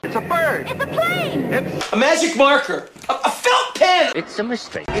It's a bird. It's a plane. It's a magic marker. A felt pen. It's a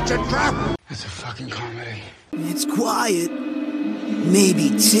mistake. It's a trap. It's a fucking comedy. It's quiet. Maybe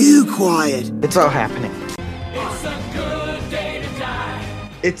too quiet. It's all happening. It's a good day to die.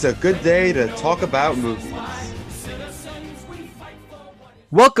 It's a good day to talk about movies.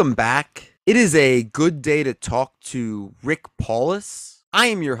 Welcome back. It is a good day to talk to Rick Paulus. I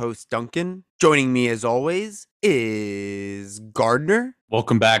am your host, Duncan. Joining me, as always, is Gardner.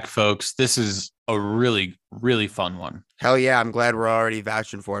 Welcome back, folks. This is a really, really fun one. Hell yeah, I'm glad we're already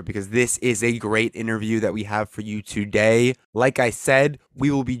vouching for it because this is a great interview that we have for you today. Like I said,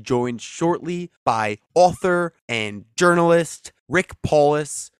 we will be joined shortly by author and journalist Rick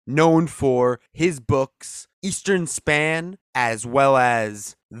Paulus, known for his books Eastern Span as well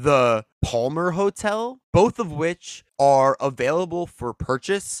as The Palmer Hotel, both of which are available for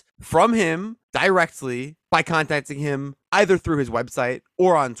purchase from him directly by contacting him either through his website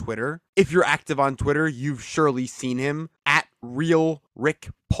or on Twitter. If you're active on Twitter, you've surely seen him at Real Rick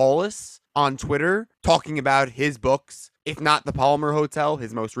Paulus on Twitter talking about his books. If not The Palmer Hotel,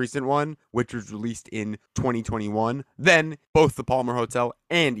 his most recent one, which was released in 2021, then both The Palmer Hotel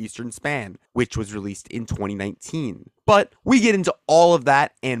and Eastern Span, which was released in 2019. But we get into all of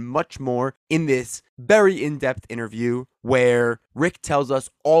that and much more in this very in-depth interview where Rick tells us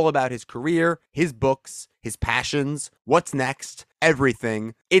all about his career, his books, his passions, what's next,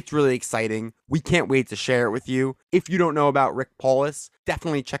 everything. It's really exciting. We can't wait to share it with you. If you don't know about Rick Paulus,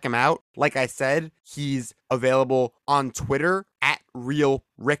 definitely check him out. Like I said, he's available on Twitter at Real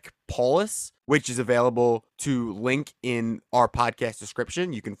Rick Paulus, which is available to link in our podcast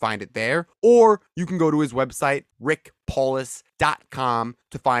description. You can find it there, or you can go to his website, rickpaulus.com,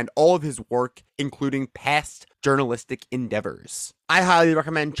 to find all of his work, including past journalistic endeavors. I highly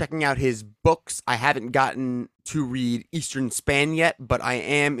recommend checking out his books. I haven't gotten to read Eastern Span yet, but I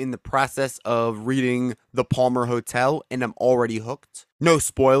am in the process of reading The Palmer Hotel, and I'm already hooked. No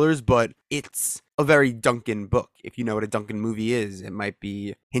spoilers, but it's a very Duncan book. If you know what a Duncan movie is, it might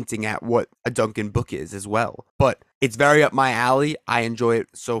be hinting at what a Duncan book is as well. But it's very up my alley. I enjoy it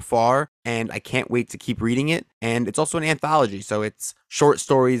so far, and I can't wait to keep reading it. And it's also an anthology, so it's short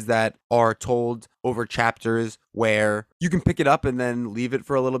stories that are told over chapters where you can pick it up and then leave it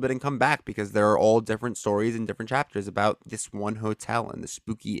for a little bit and come back because there are all different stories and different chapters about this one hotel and the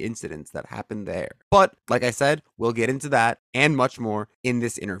spooky incidents that happened there. But like I said, we'll get into that and much more in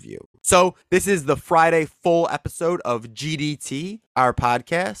this interview. So this is the Friday full episode of GDT, our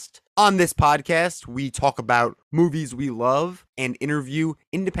podcast. On this podcast, we talk about movies we love and interview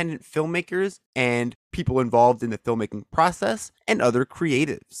independent filmmakers and people involved in the filmmaking process and other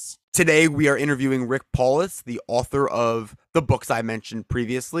creatives. Today, we are interviewing Rick Paulus, the author of the books I mentioned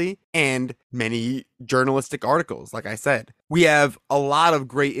previously, and many journalistic articles, like I said. We have a lot of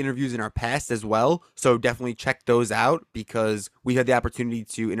great interviews in our past as well, so definitely check those out because we had the opportunity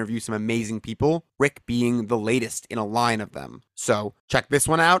to interview some amazing people, Rick being the latest in a line of them. So check this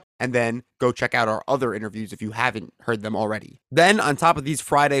one out, and then go check out our other interviews if you haven't heard them already. Then, on top of these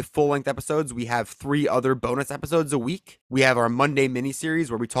Friday full-length episodes, we have 3 other bonus episodes a week. We have our Monday miniseries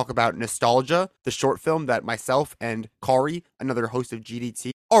where we talk about Nostalgia, the short film that myself and Kari, another host of GDT,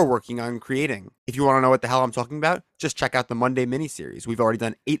 are working on creating. If you want to know what the hell I'm talking about, just check out the Monday miniseries. We've already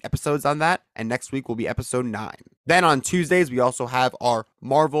done 8 episodes on that, and next week will be episode 9. Then on Tuesdays, we also have our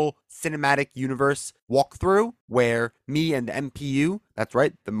Marvel Cinematic Universe walkthrough, where me and the MPU, that's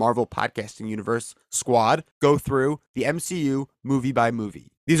right, the Marvel Podcasting Universe squad, go through the MCU movie by movie.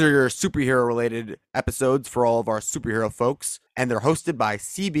 These are your superhero-related episodes for all of our superhero folks, and they're hosted by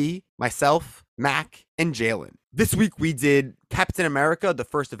CB, myself, Mac, and Jalen. This week we did Captain America, the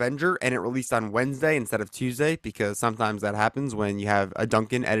First Avenger, and it released on Wednesday instead of Tuesday because sometimes that happens when you have a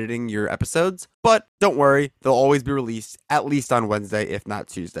Duncan editing your episodes. But don't worry, they'll always be released at least on Wednesday, if not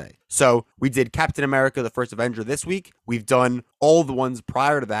Tuesday. So we did Captain America, the First Avenger this week. We've done all the ones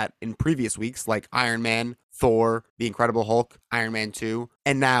prior to that in previous weeks, like Iron Man, Thor, The Incredible Hulk, Iron Man 2,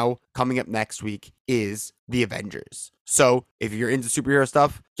 and now coming up next week is The Avengers. So if you're into superhero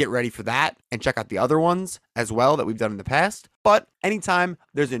stuff, get ready for that and check out the other ones as well that we've done in the past. But anytime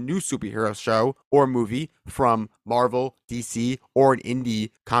there's a new superhero show or movie from Marvel, DC, or an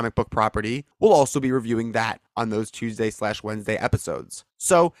indie comic book property, we'll also be reviewing that on those Tuesday/Wednesday episodes.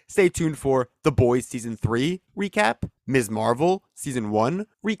 So stay tuned for The Boys Season 3 recap, Ms. Marvel Season 1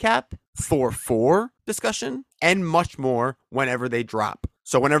 recap, Thor 4 discussion, and much more whenever they drop.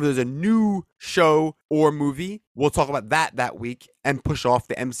 So whenever there's a new show or movie, we'll talk about that week and push off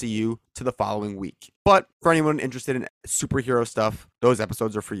the MCU to the following week. But for anyone interested in superhero stuff, those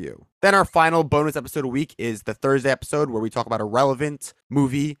episodes are for you. Then our final bonus episode a week is the Thursday episode where we talk about a relevant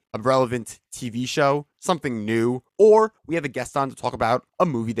movie, a relevant TV show, something new, or we have a guest on to talk about a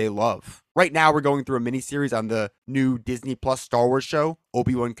movie they love. Right now, we're going through a mini-series on the new Disney Plus Star Wars show,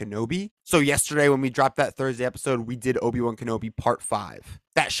 Obi-Wan Kenobi. So yesterday, when we dropped that Thursday episode, we did Obi-Wan Kenobi Part 5.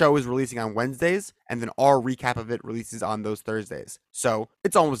 That show is releasing on Wednesdays, and then our recap of it releases on those Thursdays. So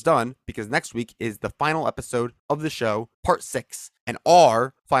it's almost done, because next week is the final episode of the show, Part 6, and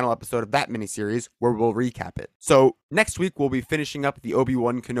our final episode of that miniseries where we'll recap it. So next week, we'll be finishing up the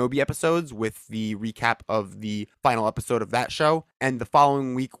Obi-Wan Kenobi episodes with the recap of the final episode of that show, and the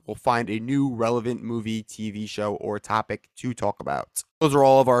following week, we'll find a new relevant movie, TV show, or topic to talk about. Those are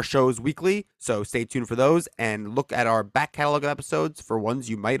all of our shows weekly, so stay tuned for those and look at our back catalog of episodes for ones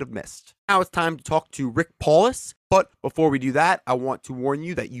you might have missed. Now it's time to talk to Rick Paulus, but before we do that, I want to warn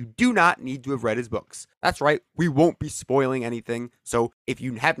you that you do not need to have read his books. That's right, we won't be spoiling anything, so if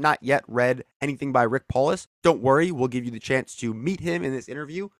you have not yet read anything by Rick Paulus, don't worry, we'll give you the chance to meet him in this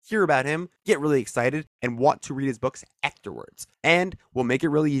interview, hear about him, get really excited, and want to read his books afterwards. And we'll make it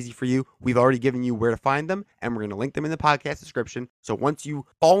really easy for you. We've already given you where to find them, and we're going to link them in the podcast description. So once you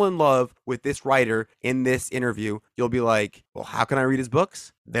fall in love with this writer in this interview, you'll be like, well, how can I read his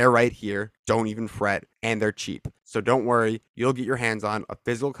books? They're right here. Don't even fret. And they're cheap. So don't worry. You'll get your hands on a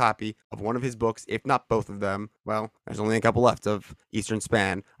physical copy of one of his books, if not both of them. Well, there's only a couple left of Eastern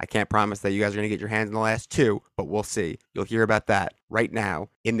Span. I can't promise that you guys are going to get your hands on the last two, but we'll see. You'll hear about that right now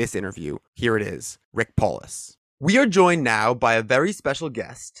in this interview. Here it is, Rick Paulus. We are joined now by a very special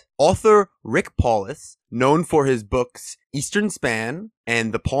guest, author Rick Paulus, known for his books Eastern Span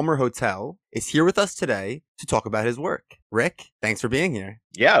and The Palmer Hotel, is here with us today to talk about his work. Rick, thanks for being here.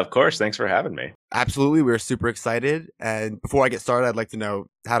 Yeah, of course. Thanks for having me. Absolutely. We're super excited. And before I get started, I'd like to know,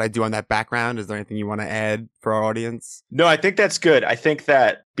 how'd I do on that background? Is there anything you want to add for our audience? No, I think that's good. I think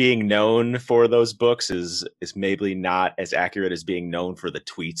that being known for those books is maybe not as accurate as being known for the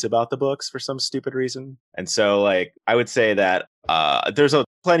tweets about the books for some stupid reason. And so, like, I would say that there's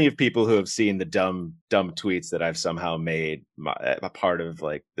plenty of people who have seen the dumb tweets that I've somehow made a part of,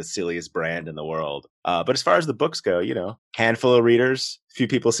 like, the silliest brand in the world. But as far as the books go, you know, handful of readers, few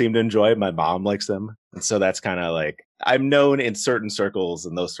people seem to enjoy them. My mom likes them. And so that's kind of like, I'm known in certain circles,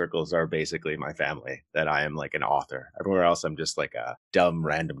 and those circles are basically my family, that I am like an author. Everywhere else, I'm just like a dumb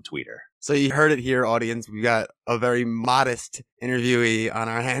random tweeter. So you heard it here, audience. We got a very modest interviewee on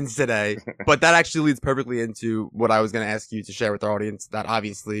our hands today, but that actually leads perfectly into what I was going to ask you to share with our audience that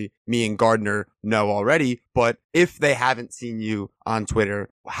obviously me and Gardner know already. But if they haven't seen you on Twitter,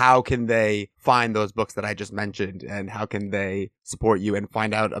 how can they find those books that I just mentioned, and how can they support you and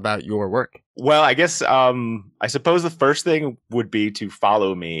find out about your work? Well, I guess I suppose the first thing would be to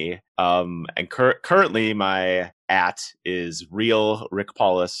follow me. And currently my @ is real Rick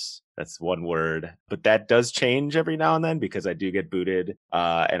Paulus. That's one word, but that does change every now and then because I do get booted,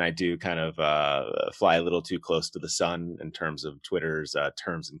 and I do kind of fly a little too close to the sun in terms of Twitter's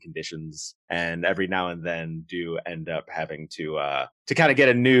terms and conditions, and every now and then do end up having to kind of get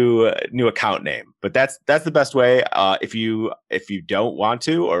a new account name. But that's the best way. If you don't want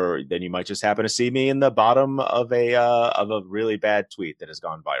to, or then you might just happen to see me in the bottom of a really bad tweet that has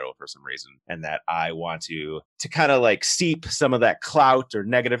gone viral for some reason, and that I want to kind of like seep some of that clout or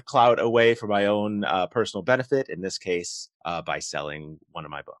negative clout away for my own personal benefit, in this case by selling one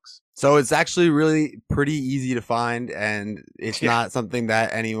of my books. So it's actually really pretty easy to find, and it's not something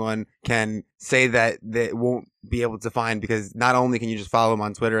that anyone can say that they won't be able to find, because not only can you just follow him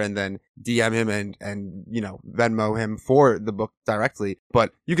on Twitter and then DM him and you know, Venmo him for the book directly,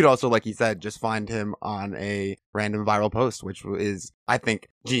 but you could also, like he said, just find him on a random viral post, which is, I think,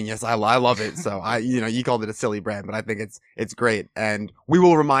 genius. I love it. So you called it a silly brand, but I think it's great. And we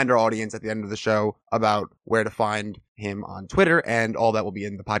will remind our audience at the end of the show about where to find him on Twitter, and all that will be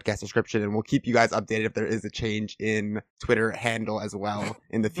in the podcast description, and we'll keep you guys updated if there is a change in Twitter handle as well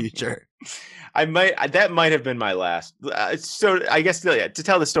in the future. That might have been my last. So I guess to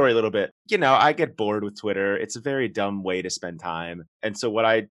tell the story a little bit, you know, I get bored with Twitter. It's a very dumb way to spend time. And so what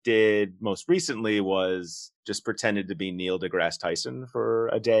I did most recently was just pretended to be Neil deGrasse Tyson for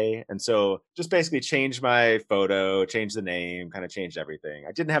a day. And so just basically changed my photo, changed the name, kind of changed everything.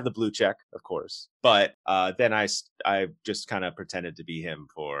 I didn't have the blue check, of course, but then I just kind of pretended to be him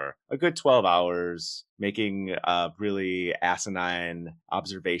for a good 12 hours, making really asinine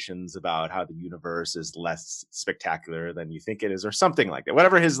observations about how the universe is less spectacular than you think it is, or something like that.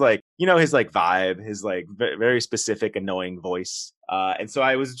 Whatever his, like, his like vibe, his like very specific, annoying voice. And so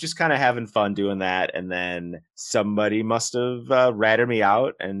I was just kind of having fun doing that. And then somebody must have ratted me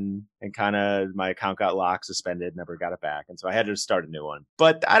out and kind of my account got locked, suspended, never got it back. And so I had to start a new one.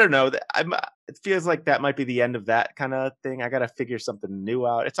 But I don't know. It feels like that might be the end of that kind of thing. I got to figure something new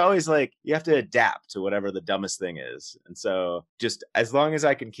out. It's always like you have to adapt to whatever the dumbest thing is. And so just as long as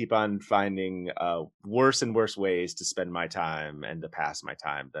I can keep on finding worse and worse ways to spend my time and to pass my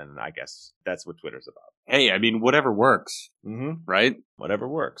time, then I guess that's what Twitter's about. Hey, I mean, whatever works, right? Whatever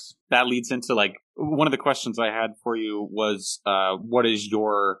works. That leads into like one of the questions I had for you was, what is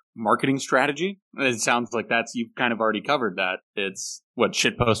your marketing strategy? It sounds like you've kind of already covered that. It's what,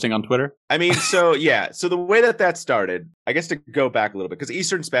 shit posting on Twitter? I mean, so yeah. So the way that started, I guess to go back a little bit, because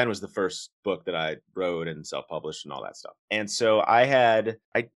Eastern Span was the first book that I wrote and self-published and all that stuff. And so I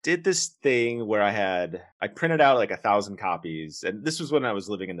did this thing where I printed out like 1,000 copies. And this was when I was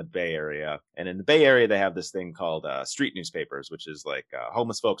living in the Bay Area. And in the Bay Area, they have this thing called street newspapers, which is like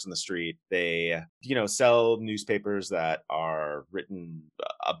homeless folks in the street. They, sell newspapers that are written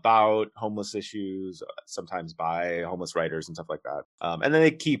about homeless issues, sometimes by homeless writers and stuff like that. And then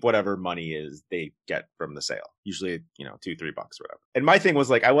they keep whatever money is they get from the sale, usually, $2-3 or whatever. And my thing was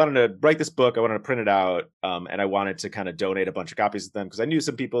like, I wanted to write this book, I wanted to print it out, and I wanted to kind of donate a bunch of copies to them because I knew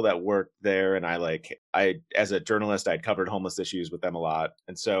some people that worked there, and I as a journalist, I'd covered homeless issues with them a lot.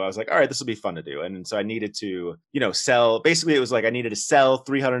 And so I was like, all right, this will be fun to do. And so I needed to, sell, basically it was like I needed to sell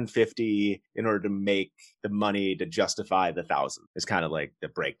 350 in order to make the money to justify the 1,000 is kind of like the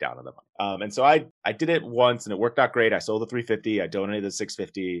breakdown of the money. And so I did it once and it worked out great. I sold the 350. I donated the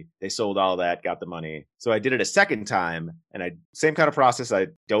 650. They sold all that, got the money. So I did it a second time and same kind of process. I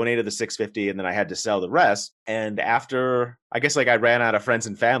donated the 650 and then I had to sell the rest. And after, I guess I ran out of friends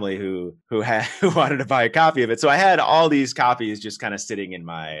and family who wanted to buy a copy of it. So I had all these copies just kind of sitting in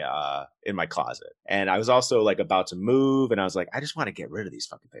my closet. And I was also like about to move and I was like, I just want to get rid of these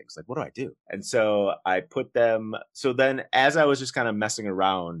fucking things. Like, what do I do? And so I put them. So then as I was just kind of messing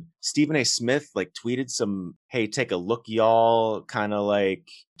around, Stephen A. Smith like tweeted some, hey, take a look, y'all, kind of like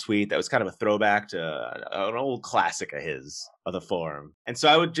tweet that was kind of a throwback to an old classic of his, of the forum. And so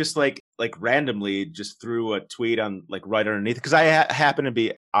I would just like randomly just threw a tweet on like right underneath, because I happened to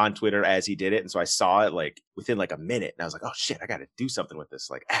be on Twitter as he did it. And so I saw it like within like a minute and I was like, oh shit, I got to do something with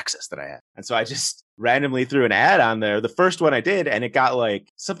this like access that I had. And so I just randomly threw an ad on there, the first one I did, and it got like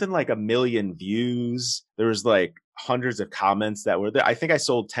something like 1 million views. There was like hundreds of comments that were there. I think I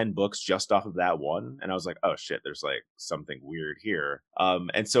sold 10 books just off of that one. And I was like, oh shit, there's like something weird here.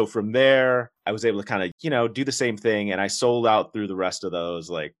 And so from there, I was able to kind of, do the same thing. And I sold out through the rest of those,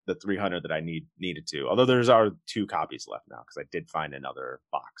 like the 300 that I needed to, although there's are 2 copies left now because I did find another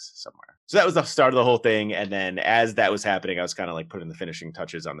box somewhere. So that was the start of the whole thing. And then as that was happening, I was kind of like putting the finishing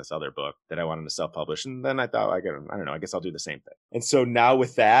touches on this other book that I wanted to self-publish. And then I thought, I don't know, I guess I'll do the same thing. And so now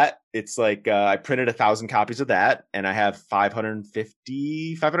with that, it's like I printed 1,000 copies of that and I have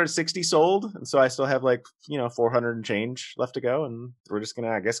 560 sold. And so I still have like, 400 and change left to go. And we're just going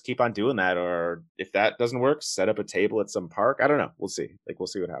to, I guess, keep on doing that. Or if that doesn't work, set up a table at some park. I don't know. We'll see. We'll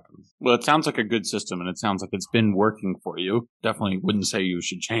see what happens. Well, it sounds like a good system and it sounds like it's been working for you. Definitely wouldn't say you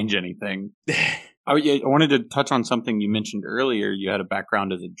should change anything. I wanted to touch on something you mentioned earlier. You had a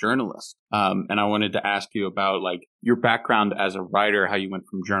background as a journalist. And I wanted to ask you about like your background as a writer, how you went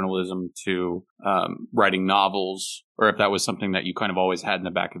from journalism to writing novels, or if that was something that you kind of always had in the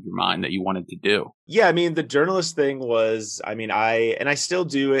back of your mind that you wanted to do. Yeah, I mean, the journalist thing was, I still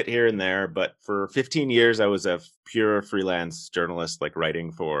do it here and there, but for 15 years, I was a pure freelance journalist, like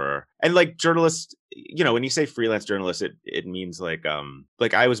writing for, and like journalist, when you say freelance journalist, it means like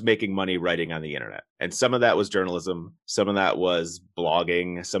I was making money writing on the internet. And some of that was journalism. Some of that was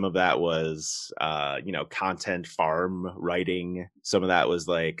blogging. Some of that was, content farm writing. Some of that was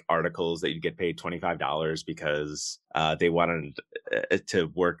like articles that you'd get paid $25 because they wanted to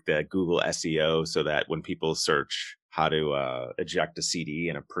work the Google SEO so that when people search how to eject a CD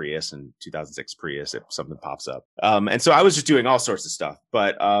in a Prius in 2006 Prius, if something pops up. And so I was just doing all sorts of stuff.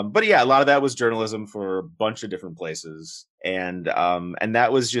 But yeah, a lot of that was journalism for a bunch of different places. And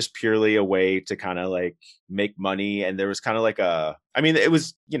that was just purely a way to kind of like make money. And there was kind of like it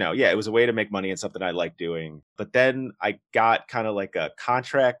was, it was a way to make money and something I liked doing. But then I got kind of like a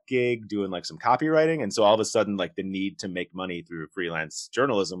contract gig doing like some copywriting. And so all of a sudden, like the need to make money through freelance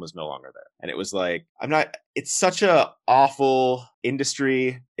journalism was no longer there. And it was like, it's such a awful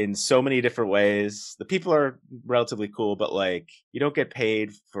industry. in so many different ways. The people are relatively cool, but like you don't get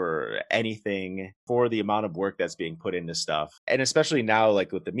paid for anything for the amount of work that's being put into stuff. And especially now,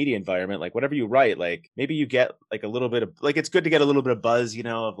 like with the media environment, like whatever you write, like maybe you get like a little bit of like, it's good to get a little bit of buzz, you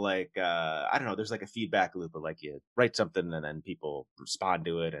know, of like, I don't know, there's like a feedback loop of like you write something and then people respond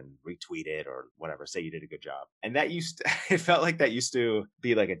to it and retweet it or whatever, say you did a good job. And that used to, it felt like that used to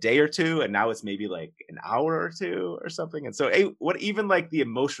be like a day or two. And now it's maybe like an hour or two or something. And so even like the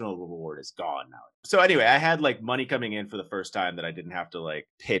emotional reward is gone now. So anyway, I had like money coming in for the first time that I didn't have to like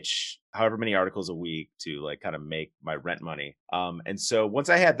pitch however many articles a week to like kind of make my rent money. And so once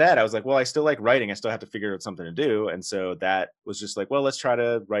I had that, I was like, well, I still like writing. I still have to figure out something to do. And so that was just like, well, let's try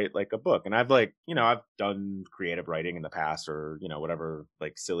to write like a book. And I've like, you know, I've done creative writing in the past or, you know, whatever,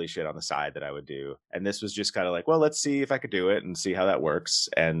 like silly shit on the side that I would do. And this was just kind of like, well, let's see if I could do it and see how that works.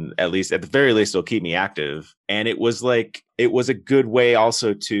 And at the very least, it'll keep me active. And it was a good way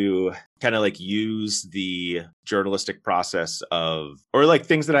also to kind of like use the journalistic process or like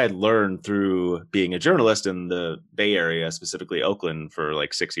things that I had learned through being a journalist in the Bay Area, specifically Oakland for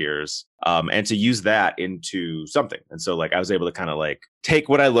like 6 years, and to use that into something. And so like I was able to kind of like take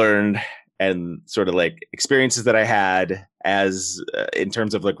what I learned and sort of like experiences that I had as in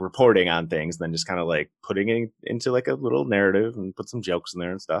terms of like reporting on things, and then just kind of like putting it into like a little narrative and put some jokes in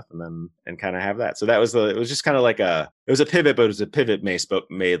there and stuff, and kind of have that. So that was it was just kind of like it was a pivot, but it was a pivot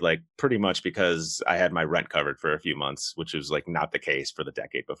made like pretty much because I had my rent covered for a few months, which was like not the case for the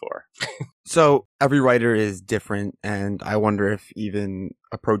decade before. So every writer is different, and I wonder if even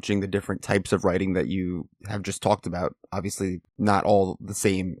approaching the different types of writing that you have just talked about, obviously not all the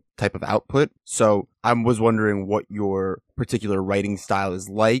same type of output. So I was wondering what your particular writing style is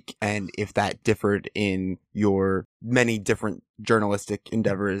like, and if that differed in your many different journalistic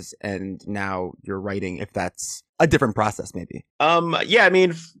endeavors and now you're writing, if that's a different process maybe. Yeah, I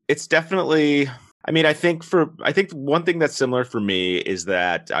mean, it's definitely, I think one thing that's similar for me is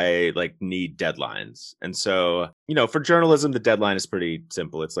that I like need deadlines. And so, you know, for journalism, the deadline is pretty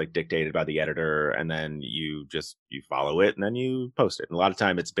simple. It's like dictated by the editor, and then you follow it and then you post it. And a lot of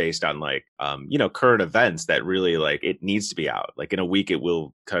time it's based on like, you know, current events that really like it needs to be out. Like in a week, it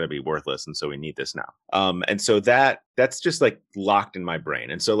will kind of be worthless. And so we need this now. And so that's just like locked in my brain.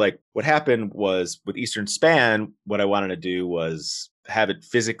 And so like what happened was with Eastern Span, what I wanted to do was have it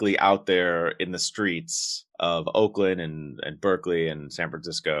physically out there in the streets of Oakland and Berkeley and San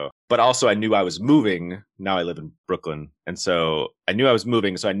Francisco. But also I knew I was moving. Now I live in Brooklyn. And so I knew I was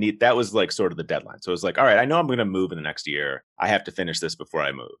moving. So that was like sort of the deadline. So it was like, all right, I know I'm going to move in the next year. I have to finish this before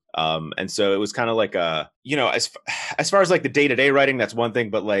I move. And so it was kind of like you know, as far as like the day-to-day writing, that's one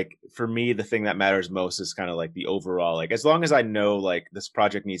thing. But like for me, the thing that matters most is kind of like the overall, like as long as I know like this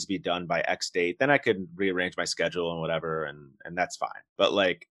project needs to be done by X date, then I could rearrange my schedule and whatever. And that's fine. But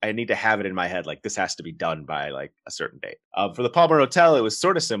like I need to have it in my head, like this has to be done by like a certain date. For the Palmer Hotel, it was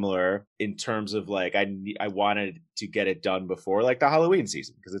sort of similar in terms of like I wanted to get it done before like the Halloween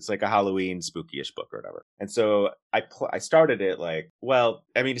season, because it's like a Halloween spooky-ish book or whatever. And so I started it like, well,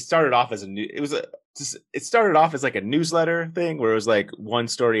 I mean, it started off as it started off as like a newsletter thing where it was like one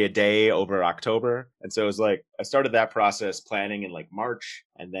story a day over October. And so it was like, I started that process planning in like March.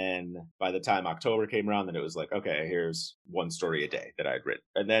 And then by the time October came around, then it was like, okay, here's one story a day that I'd written.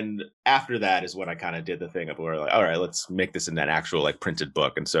 And then after that is when I kind of did the thing of where like, all right, let's make this in an actual like printed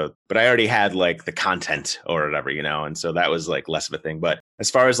book. And so, but I already had like the content or whatever, you know, and so that was like less of a thing. But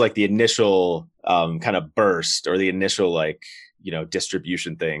as far as like the initial kind of burst or the initial like, you know,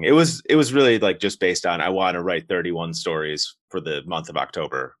 distribution thing, it was really like just based on I want to write 31 stories for the month of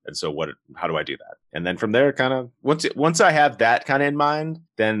October. And so how do I do that? And then from there, kind of once I have that kind of in mind,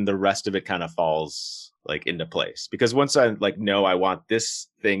 then the rest of it kind of falls like into place, because once I like know I want this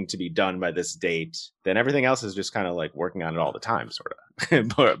thing to be done by this date, then everything else is just kind of like working on it all the time, sort of.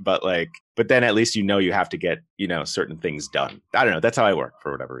 but then at least you know you have to get, you know, certain things done. I don't know. That's how I work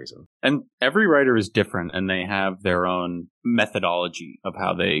for whatever reason. And every writer is different, and they have their own methodology of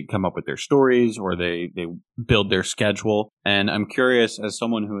how they come up with their stories or they build their schedule. And I'm curious, as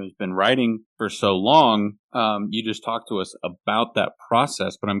someone who has been writing for so long, you just talked to us about that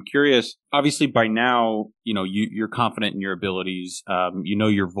process, but I'm curious, obviously by now, you know, you're confident in your abilities, you know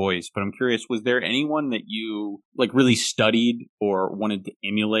your voice, but I'm curious, was there anyone that you like really studied or wanted to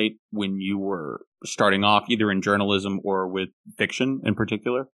emulate when you were starting off, either in journalism or with fiction in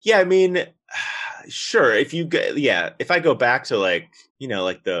particular? Yeah, I mean, Sure. If I go back to like,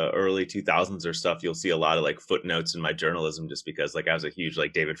 like the early 2000s or stuff, you'll see a lot of like footnotes in my journalism just because like I was a huge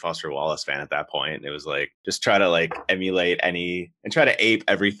like David Foster Wallace fan at that point. And it was like just try to like emulate and try to ape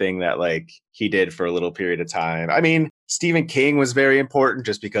everything that like he did for a little period of time. I mean, Stephen King was very important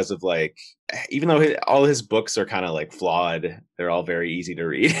just because of like, even though all his books are kind of like flawed, they're all very easy to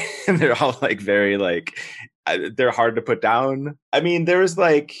read and they're all like very like, they're hard to put down. I mean, there was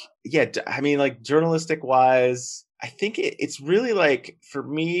like, like journalistic wise, I think it's really like, for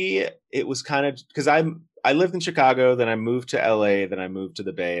me, it was kind of because I lived in Chicago, then I moved to LA, then I moved to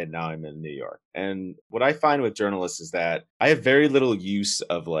the Bay, and now I'm in New York. And what I find with journalists is that I have very little use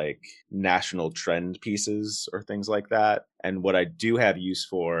of like national trend pieces or things like that. And what I do have use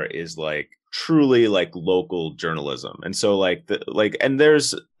for is like truly like local journalism. And so like and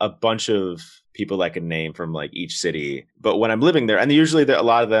there's a bunch of people I can name from like each city, but when I'm living there, and usually a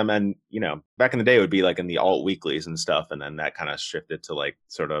lot of them, and back in the day it would be like in the alt weeklies and stuff, and then that kind of shifted to like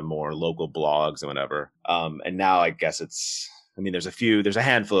sort of more local blogs and whatever. And now I guess there's a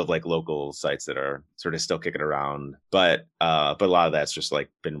handful of like local sites that are sort of still kicking around, but a lot of that's just like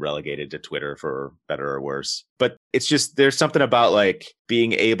been relegated to Twitter for better or worse. But it's just, there's something about like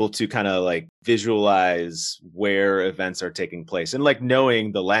being able to kind of like visualize where events are taking place and like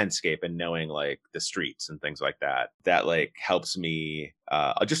knowing the landscape and knowing like the streets and things like that like helps me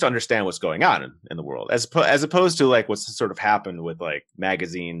just understand what's going on in the world, as opposed to like what's sort of happened with like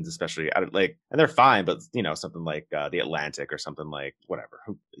magazines, especially like, and they're fine, but something like the Atlantic or something like whatever,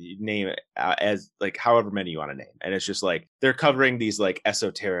 you name it, as like however many you want to name, and it's just like they're covering these like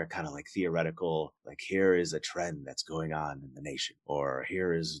esoteric kind of like theoretical, like here is a trend that's going on in the nation, or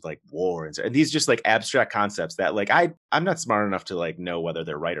here is like war, and these just like abstract concepts that like I'm not smart enough to like know whether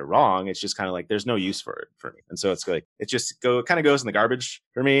they're right or wrong. It's just kind of like there's no use for it for me, and so it's like it just kind of goes in the garbage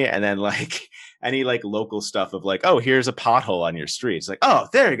for me. And then like any like local stuff of like, oh, here's a pothole on your street, it's like, oh,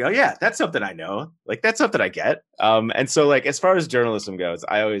 there you go, yeah, that's something I know, like that's something I get. And so like as far as journalism goes,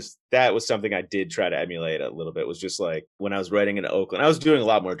 that was something I did try to emulate a little bit, was just like when I was writing in Oakland, I was doing a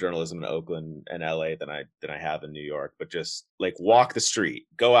lot more journalism in Oakland and LA than I have in New York, but just like walk the street,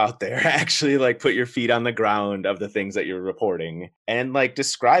 go out there, actually like put your feet on the ground of the things that you're reporting and like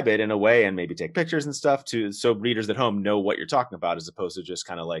describe it in a way, and maybe take pictures and stuff so readers at home know what you're talking about, as opposed to just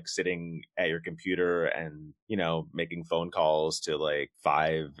kind of like sitting at your computer and making phone calls to like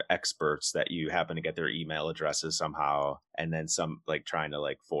 5 experts that you happen to get their email addresses somehow, and then some like trying to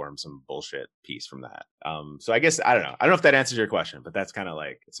like form some bullshit piece from that. So I guess I don't know if that answers your question, but that's kind of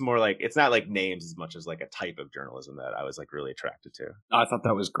like, it's more like, it's not like names as much as like a type of journalism that I was like really attracted to. I thought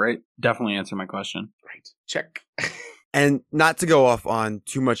that was great. Definitely answered my question. Right. Check. And not to go off on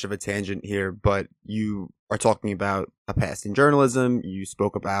too much of a tangent here, but you are talking about a past in journalism. You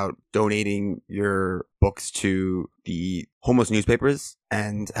spoke about donating your books to the homeless newspapers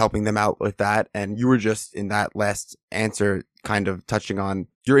and helping them out with that. And you were just in that last answer kind of touching on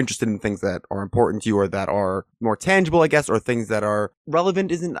you're interested in things that are important to you, or that are more tangible, I guess, or things that are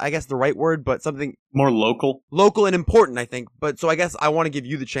relevant isn't, I guess, the right word, but something more local and important, I think. But so I guess I want to give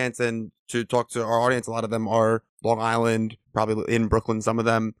you the chance and to talk to our audience. A lot of them are Long Island, probably in Brooklyn, some of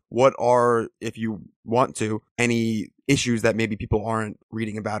them. What are, if you want to, any issues that maybe people aren't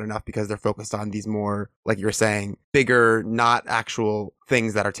reading about enough because they're focused on these more, like you're saying, bigger, not actual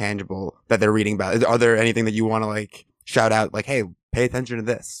things that are tangible that they're reading about? Are there anything that you want to like shout out, like, hey, pay attention to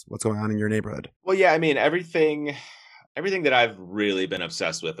this, what's going on in your neighborhood? Well, yeah, I mean, everything that I've really been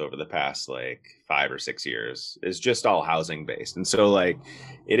obsessed with over the past like 5 or 6 years is just all housing based. And so like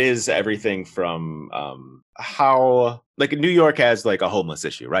it is everything from how like New York has like a homeless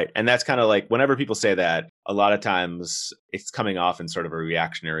issue, right? And that's kind of like, whenever people say that, a lot of times it's coming off in sort of a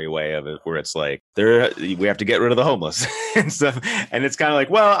reactionary way of it, where it's like we have to get rid of the homeless and stuff. And it's kind of like,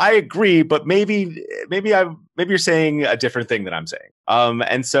 well, I agree, but maybe you're saying a different thing than I'm saying.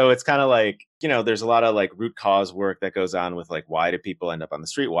 And so it's kind of like, there's a lot of like root cause work that goes on with like, why do people end up on the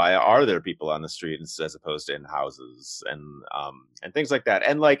street? Why are there people on the street as opposed to in houses, and things like that.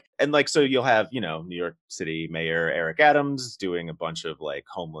 And like, so you'll have, New York City Mayor Eric Adams doing a bunch of like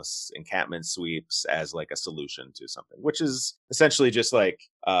homeless encampment sweeps as like a solution to something, which is essentially just like,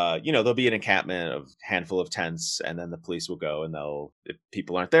 there'll be an encampment of a handful of tents, and then the police will go and if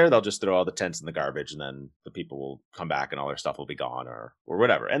people aren't there, they'll just throw all the tents in the garbage, and then the people will come back and all their stuff will be gone or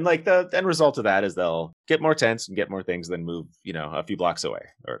whatever. And like the end result of that is they'll get more tents and get more things, then move, a few blocks away,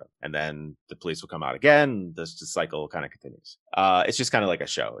 and then the police will come out again. This cycle kind of continues. It's just kind of like a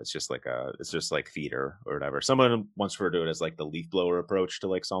show. It's just like theater or whatever. Someone once referred to it as like the leaf blower approach to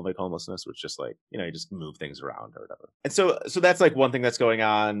like solving homelessness, which just like, you just move things around or whatever. And so that's like one thing that's going on.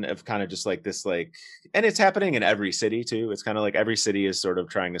 on of kind of just like this, like, and it's happening in every city too. It's kind of like every city is sort of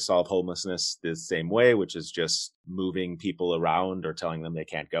trying to solve homelessness the same way, which is just moving people around or telling them they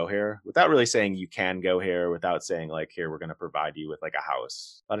can't go here without really saying you can go here, without saying like, here, we're going to provide you with like a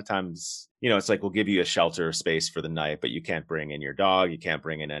house. A lot of times, it's like, we'll give you a shelter space for the night, but you can't bring in your dog. You can't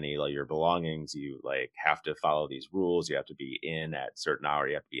bring in any of your belongings. You like have to follow these rules. You have to be in at a certain hour.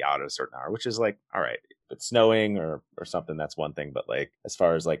 You have to be out at a certain hour, which is like, all right, if it's snowing or something, that's one thing. But like, as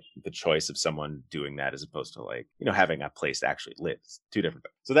far as like the choice of someone doing that as opposed to like, having a place to actually live, it's two different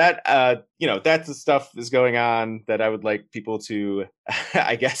things. So that, that's the stuff is going on that I would like people to,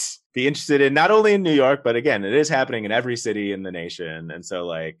 I guess, be interested in, not only in New York, but again, it is happening in every city in the nation. And so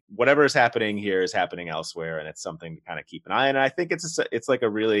like whatever is happening here is happening elsewhere. And it's something to kind of keep an eye on. And I think it's like a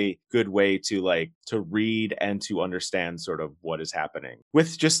really good way to read and to understand sort of what is happening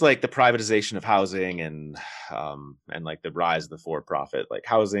with just like the privatization of housing and like the rise of the for-profit, like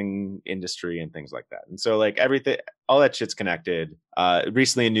housing industry and things like that. And so like everything, all that shit's connected.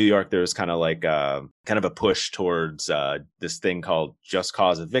 Recently in New York, there was kind of a push towards this thing called just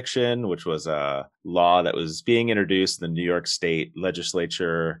cause eviction, which was a law that was being introduced in the New York State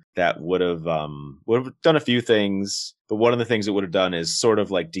legislature that would have done a few things. But one of the things it would have done is sort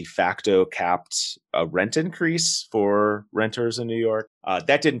of like de facto capped a rent increase for renters in New York.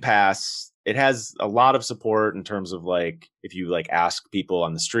 That didn't pass. It has a lot of support in terms of like, if you like ask people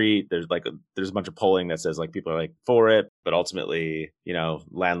on the street, there's a bunch of polling that says like people are like for it, but ultimately,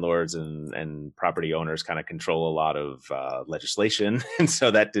 landlords and property owners kind of control a lot of legislation. And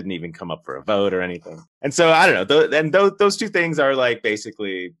so that didn't even come up for a vote or anything. And so I don't know. Those two things are like,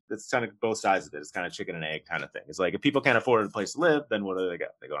 basically, it's kind of both sides of it. It's kind of chicken and egg kind of thing. It's like, if people can't afford a place to live, then what do they go?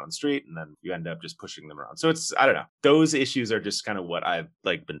 They go on the street, and then you end up just pushing them around. So it's, I don't know. Those issues are just kind of what I've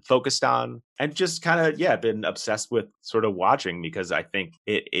like been focused on and just kind of, been obsessed with sort of watching, because I think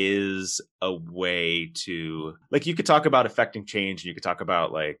it is a way to, like, you could talk about affecting change and you could talk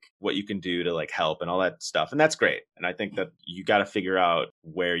about like what you can do to like help and all that stuff. And that's great. And I think that you got to figure out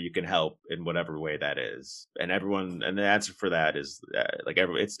where you can help in whatever way that is. And the answer for that is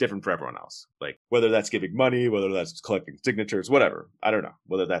it's different for everyone else. Like whether that's giving money, whether that's collecting signatures, whatever. I don't know.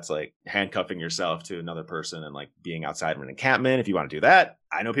 Whether that's like handcuffing yourself to another person and like being outside of an encampment. If you want to do that,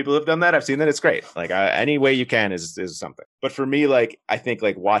 I know people have done that. I've seen that. It's great. Like any way you can is something. But for me, like, I think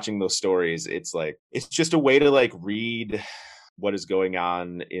like watching those stories, it's like, it's just a way to like read what is going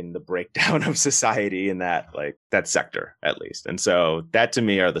on in the breakdown of society in that sector, at least. And so that to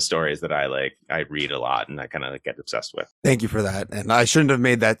me are the stories that I read a lot and I kind of get obsessed with. Thank you for that. And I shouldn't have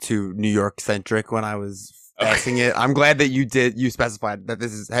made that too New York centric when I was asking it. I'm glad that you specified that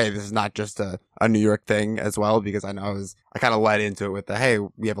this is not just a New York thing as well, because I know I kind of led into it with hey,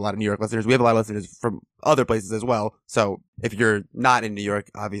 we have a lot of New York listeners. We have a lot of listeners from other places as well. So if you're not in New York,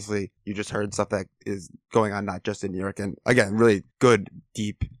 obviously you just heard stuff that is going on not just in New York. And again, really good,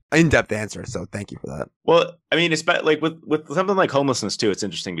 deep, in-depth answer. So thank you for that. Well, I mean, it's like with something like homelessness too, it's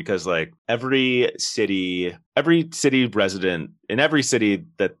interesting because like every city resident in every city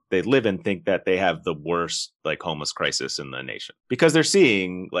that they live in think that they have the worst like homeless crisis in the nation, because they're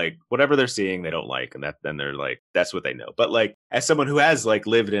seeing like whatever they're seeing they don't like, and then they're like, that's what they know. But like, as someone who has like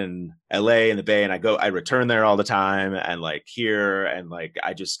lived in LA and the Bay, and I return there all the time, and like here, and like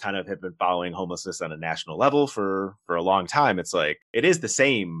I just kind of have been following homelessness on a national level for a long time. It's like, it is the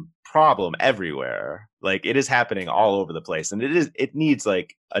same problem everywhere. Like it is happening all over the place, and it needs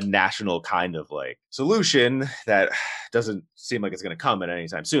like a national kind of like solution that doesn't seem like it's going to come at any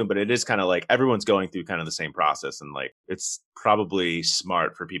time soon, but it is kind of like everyone's going through kind of the same process. And like, it's probably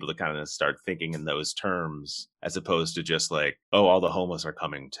smart for people to kind of start thinking in those terms, as opposed to just like, oh, all the homeless are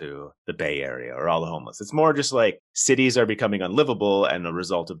coming to the Bay Area, or all the homeless. It's more just like cities are becoming unlivable, and the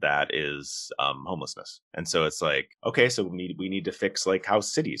result of that is homelessness. And so it's like, okay, so we need to fix like how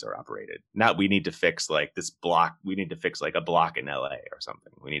cities are operated. Not we need to fix like this block. We need to fix like a block in LA or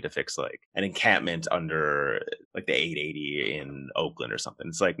something. We need to fix like an encampment under like the 880 in Oakland or something.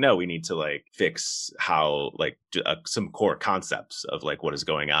 It's like, no, we need to like fix how like some core concepts of like what is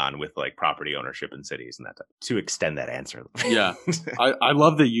going on with like property ownership in cities and that type, to extend that answer. Yeah. I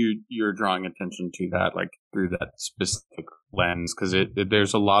love that you're drawing attention to that, like through that specific lens, because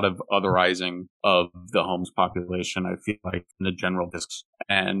there's a lot of otherizing of the homeless population, I feel like, in the general discourse,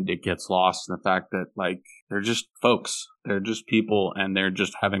 and it gets lost in the fact that like they're just folks, they're just people, and they're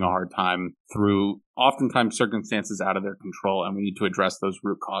just having a hard time through oftentimes circumstances out of their control, and we need to address those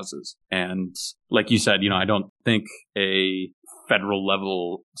root causes. And like you said, I don't think a federal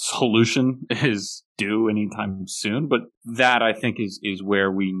level solution is due anytime soon, but that I think is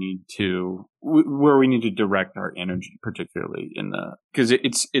where we need to direct our energy, particularly because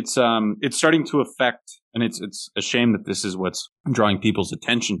it's starting to affect, and it's a shame that this is what's drawing people's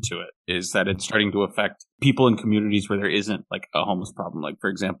attention to it, is that it's starting to affect people in communities where there isn't like a homeless problem. Like, for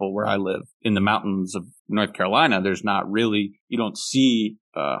example, where I live in the mountains of North Carolina, there's not really, you don't see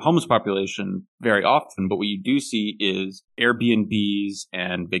homeless population very often, but what you do see is Airbnbs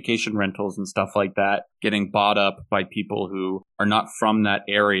and vacation rentals and stuff like that getting bought up by people who are not from that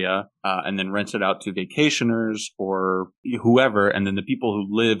area, and then rented out to vacationers or whoever. And then the people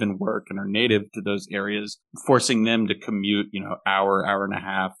who live and work and are native to those areas, forcing them to commute, hour and a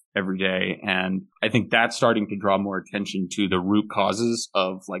half every day. And I think that's starting to draw more attention to the root causes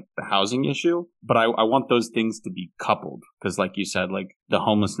of like the housing issue. But I want those things to be coupled, because like you said, like the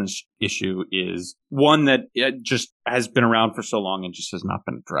homelessness issue is one that it just has been around for so long and just has not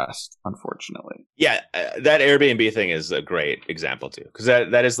been addressed, unfortunately. Yeah, that Airbnb thing is a great example too, because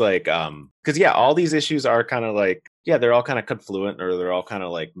that is like, because yeah, all these issues are kind of like, yeah, they're all kind of confluent, or they're all kind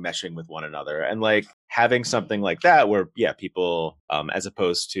of like meshing with one another. And like having something like that where, yeah, people, as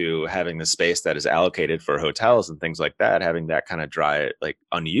opposed to having the space that is allocated for hotels and things like that, having that kind of dry, like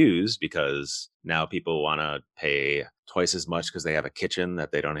unused, because now people want to pay twice as much because they have a kitchen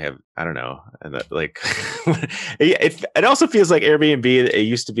that they don't have. I don't know. And that, like, it also feels like Airbnb, it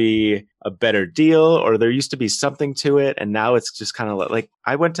used to be a better deal, or there used to be something to it. And now it's just kind of like,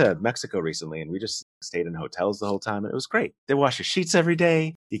 I went to Mexico recently and we just stayed in hotels the whole time. And it was great. They wash your sheets every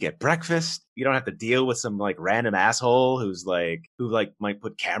day. You get breakfast. You don't have to deal with some like random asshole who might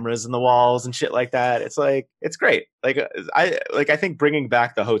put cameras in the walls and shit like that. It's like, it's great. I think bringing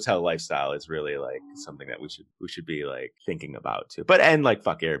back the hotel lifestyle is really like something that we should be like thinking about too. But, and like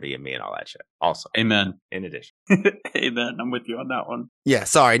fuck Airbnb and all that shit also. Amen. In addition. Amen. I'm with you on that one. Yeah,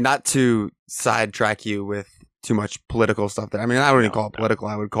 sorry, not to sidetrack you with too much political stuff there. I mean, I wouldn't call it political.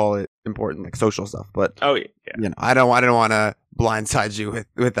 I would call it important, like social stuff. But I don't want to blindside you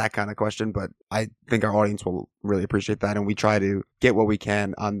with that kind of question. But I think our audience will really appreciate that, and we try to get what we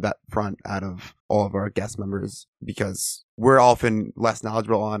can on that front out of all of our guest members, because we're often less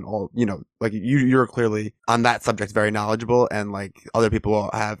knowledgeable on all, like you're clearly on that subject very knowledgeable, and like other people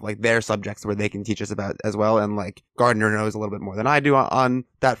have like their subjects where they can teach us about as well. And like Gardner knows a little bit more than I do on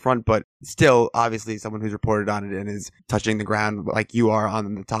that front, but still, obviously, someone who's reported on it and is touching the ground like you are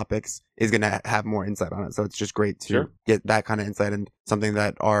on the topics is going to have more insight on it. So it's just great to get that kind of insight, and something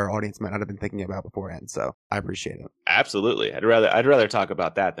that our audience might not have been thinking about beforehand. So I appreciate it. Absolutely. I'd rather talk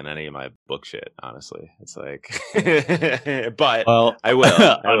about that than any of my book shit, honestly. It's like, but well, I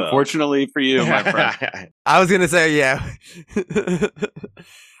will. Unfortunately for you, my friend. I was going to say, yeah.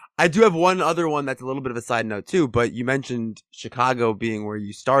 I do have one other one that's a little bit of a side note too, but you mentioned Chicago being where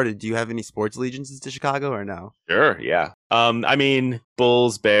you started. Do you have any sports allegiances to Chicago or no? Sure, yeah. I mean,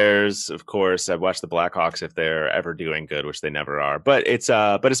 Bulls, Bears, of course. I've watched the Blackhawks if they're ever doing good, which they never are. But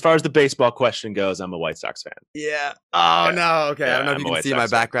but as far as the baseball question goes, I'm a White Sox fan. Yeah. Oh no. Okay. Yeah, I don't know if you can see my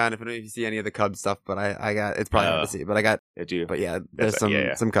background, if you see any of the Cubs stuff, but I got, it's probably hard to see, but I got. I do. But yeah, there's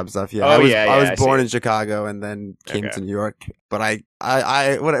some Cubs stuff. Yeah. Oh, I was born in Chicago and then came to New York. But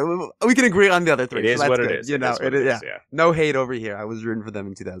we can agree on the other three. It is so what it is. It is. Yeah. No hate over here. I was rooting for them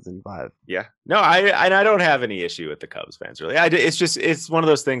in 2005. Yeah. No, I don't have any issue with the Cubs fans, really. It's one of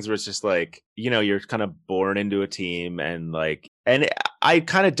those things where it's just like, you're kind of born into a team, and I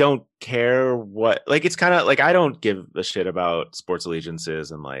kind of don't care what, like, it's kind of like, I don't give a shit about sports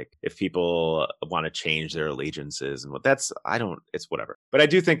allegiances, and like if people want to change their allegiances and it's whatever. But I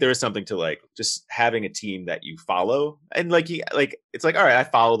do think there is something to like just having a team that you follow, and it's like, all right, I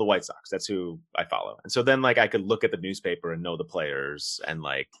follow the White Sox. That's who I follow. And so then like I could look at the newspaper and know the players and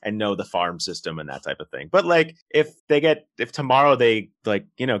know the farm system and that type of thing. But like if tomorrow they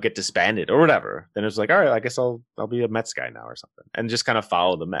get disbanded or whatever, then it's like, all right, I guess I'll be a Mets guy now or something, and just kind of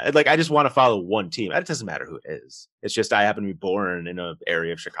follow the Mets. Like I just want to follow one team. It doesn't matter who it is. It's just I happen to be born in an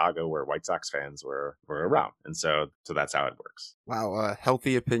area of Chicago where White Sox fans were around, and so that's how it works. Wow, a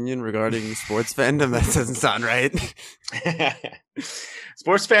healthy opinion regarding sports fandom. That doesn't sound right.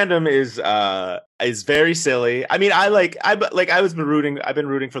 Sports fandom is very silly. I mean, I've been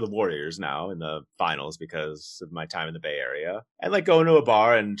rooting for the Warriors now in the finals because of my time in the Bay Area, and like going to a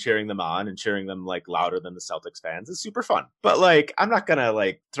bar and cheering them on and cheering them like louder than the Celtics fans is super fun. But like, I'm not gonna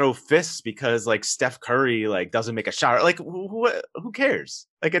like throw fists because like Steph Curry like doesn't make a shot. Like, who cares?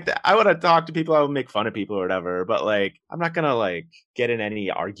 Like, I want to talk to people. I will make fun of people or whatever. But like, I'm not gonna like like get in any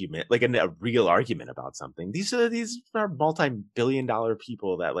argument, like a real argument about something. These are multi-billion-dollar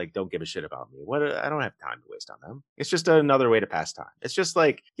people that like don't give a shit about me. I don't have time to waste on them. It's just another way to pass time. It's just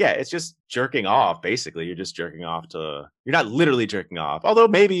like, yeah, it's just jerking off. Basically, you're just jerking off to. You're not literally jerking off, although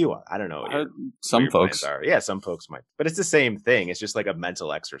maybe you are. I don't know. Some folks are. Yeah, some folks might, but it's the same thing. It's just like a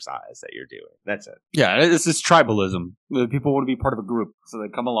mental exercise that you're doing. That's it. Yeah, it's this tribalism. The people want to be part of a group, so they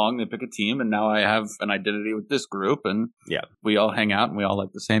come along, they pick a team, and now I have an identity with this group, and we all hang out and we all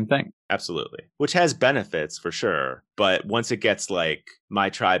like the same thing. Absolutely. Which has benefits for sure. But once it gets like my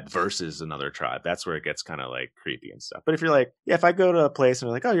tribe versus another tribe, that's where it gets kind of like creepy and stuff. But if you're like, yeah, if I go to a place and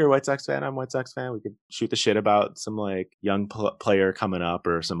they're like, oh, you're a White Sox fan, I'm a White Sox fan, we could shoot the shit about some like young player coming up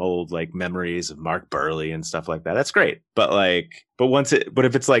or some old like memories of Mark Burley and stuff like that. That's great. But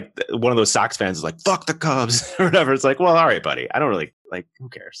if it's like one of those Sox fans is like, fuck the Cubs or whatever, it's like, well, all right, buddy. I don't really like, who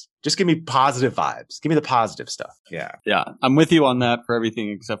cares? Just give me positive vibes. Give me the positive stuff. Yeah. Yeah. I'm with you on that for everything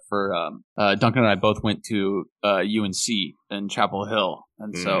except for Duncan and I both went to UNC in Chapel Hill.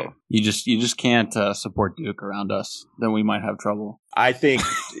 And so you just can't support Duke around us. Then we might have trouble. I think,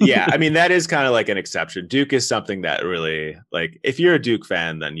 yeah, I mean, that is kind of like an exception. Duke is something that really, like, if you're a Duke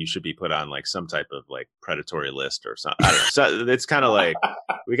fan, then you should be put on like some type of like predatory list or something. I don't know. So it's kind of like,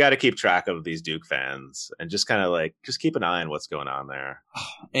 we got to keep track of these Duke fans and just kind of like, just keep an eye on what's going on there.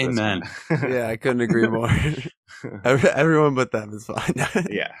 Amen. Yeah, I couldn't agree more. Everyone but them is fine.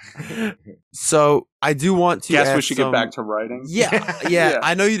 Yeah. So I do want to. Guess we should get back to writing. Yeah.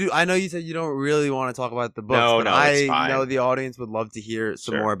 I know you do. I know you said you don't really want to talk about the books, but it's fine. I know the audience would love to hear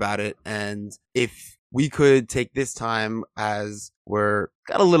some more about it. And if we could take this time, as we're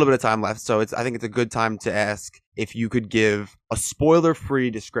got a little bit of time left, so I think it's a good time to ask if you could give a spoiler-free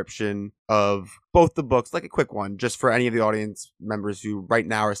description of both the books, like a quick one, just for any of the audience members who right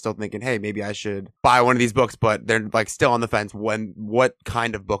now are still thinking, hey, maybe I should buy one of these books, but they're like still on the fence. What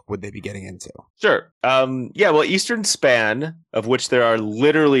kind of book would they be getting into? Sure. Well, Eastern Span, of which there are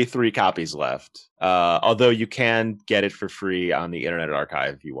literally 3 copies left. Although you can get it for free on the Internet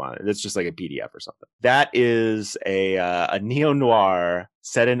Archive if you want. It's just like a PDF or something. That is a neo-noir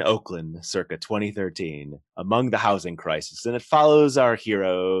set in Oakland circa 2013 among the housing crisis. And it follows our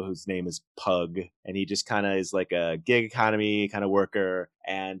hero, whose name is Pug. And he just kind of is like a gig economy kind of worker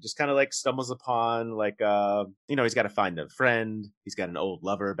and just kind of like stumbles upon like, he's got to find a friend. He's got an old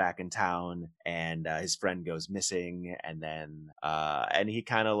lover back in town and his friend goes missing. And then and he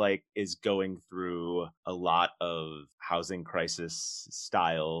kind of like is going through a lot of housing crisis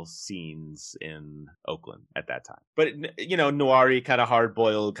style scenes in Oakland at that time. But, noir-y, kind of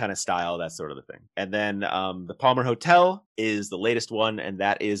hard-boiled kind of style, that sort of the thing. And then the Palmer Hotel is the latest one, and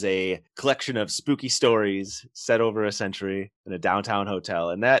that is a collection of spooky stories set over a century in a downtown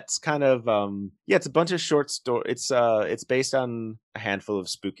hotel. And that's kind of it's a bunch of short stories. It's based on a handful of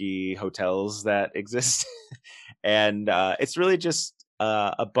spooky hotels that exist. And it's really just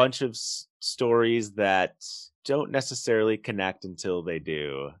a bunch of stories that don't necessarily connect until they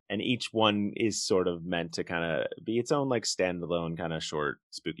do. And each one is sort of meant to kind of be its own like standalone kind of short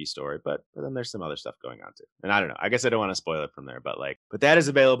spooky story. But then there's some other stuff going on too. And I don't know. I guess I don't want to spoil it from there, but that is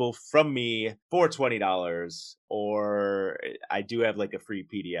available from me for $20. Or I do have like a free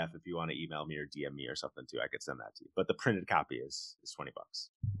PDF if you want to email me or DM me or something too. I could send that to you. But the printed copy is $20.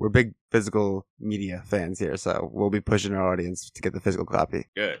 We're big physical media fans here, so we'll be pushing our audience to get the physical copy.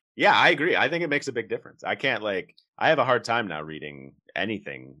 Good. Yeah, I agree. I think it makes a big difference. I have a hard time now reading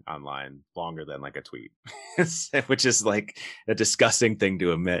anything online longer than like a tweet, which is like a disgusting thing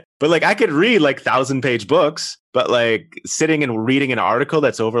to admit. But like I could read like 1,000-page books, but like sitting and reading an article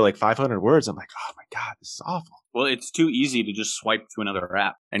that's over like 500 words, I'm like, oh my God, this is awful. Well, it's too easy to just swipe to another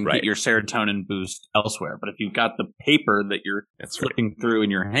app and get your serotonin boost elsewhere. But if you've got the paper that you're flipping through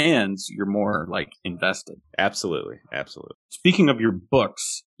in your hands, you're more like invested. Absolutely. Speaking of your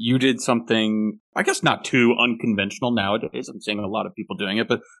books, you did something, I guess not too unconventional nowadays. I'm seeing a lot of people doing it,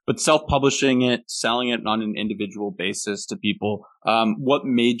 but self-publishing it, selling it on an individual basis to people. What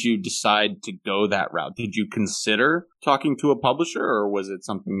made you decide to go that route? Did you consider talking to a publisher, or was it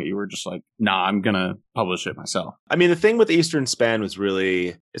something that you were just like, nah, I'm going to publish it myself? I mean, the thing with Eastern Span was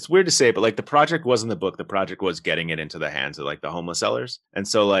really, it's weird to say, but like the project wasn't the book. The project was getting it into the hands of like the homeless sellers. And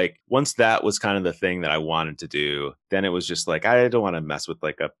so like once that was kind of the thing that I wanted to do, then it was just like, I don't want to mess with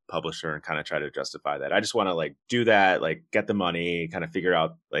like a publisher and kind of try to justify that. I just want to like do that, like get the money, kind of figure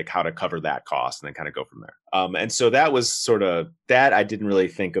out like how to cover that cost and then kind of go from there. And so that was sort of that. I didn't really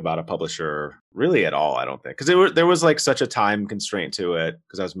think about a publisher really at all, I don't think, because there was like such a time constraint to it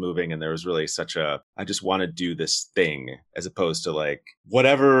because I was moving and there was really I just want to do this thing as opposed to like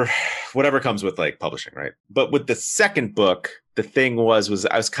whatever comes with like publishing, right? But with the second book, the thing was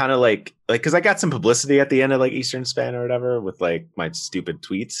I was kind of like because I got some publicity at the end of like Eastern Span or whatever with like my stupid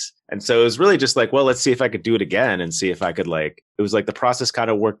tweets. And so it was really just like, well, let's see if I could do it again and see if I could like, it was like the process kind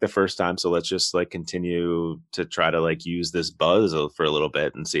of worked the first time. So let's just like continue to try to like use this buzz for a little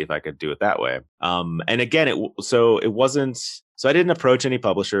bit and see if I could do it that way. And again, it wasn't, so I didn't approach any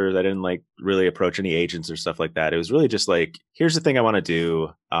publishers. I didn't like really approach any agents or stuff like that. It was really just like, here's the thing I want to do.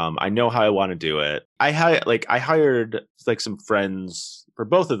 I know how I want to do it. I hired like some friends for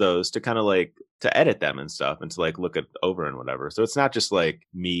both of those to kind of like to edit them and stuff and to like look it over and whatever. So it's not just like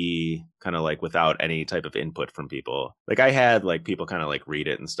me kind of like without any type of input from people. Like I had like people kind of like read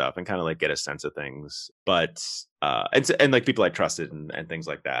it and stuff and kind of like get a sense of things. But and like people I trusted and things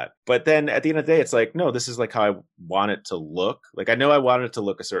like that. But then at the end of the day, it's like, no, this is like how I want it to look. Like I know I want it to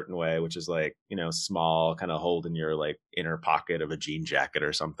look a certain way, which is like, you know, small, kind of hold in your like inner pocket of a jean jacket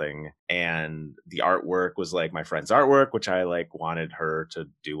or something. And the artwork was like my friend's artwork, which I like wanted her to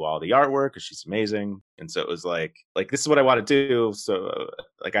do all the artwork because she's amazing. And so it was like this is what I want to do. So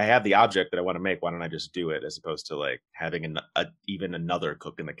like I have the object that I want to make. Why don't I just do it as opposed to like having even another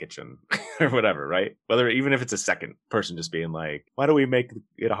cook in the kitchen or whatever, right? Even if it's a second person just being like, why don't we make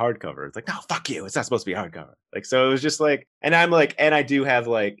it a hardcover? It's like, no, fuck you. It's not supposed to be a hardcover. Like, so it was just like, and I'm like, and I do have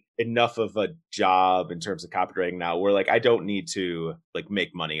like enough of a job in terms of copywriting now where like I don't need to like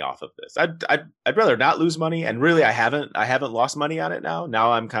make money off of this. I'd rather not lose money, and really I haven't lost money on it now.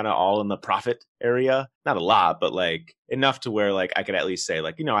 Now I'm kind of all in the profit area. Not a lot, but like enough to where like I could at least say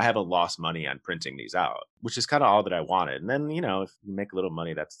like, you know, I haven't lost money on printing these out, which is kind of all that I wanted. And then, you know, if you make a little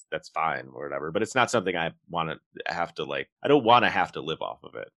money, that's fine or whatever. But it's not something I want to have to like, I don't want to have to live off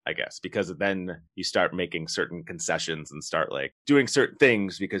of it, I guess, because then you start making certain concessions and start like doing certain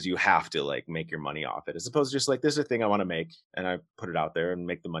things because you have to like make your money off it, as opposed to just like, this is a thing I want to make and I put it out there and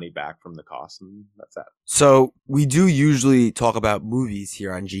make the money back from the cost, and that's that. So we do usually talk about movies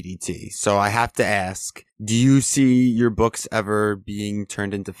here on GDT. So I have to ask, do you see your books ever being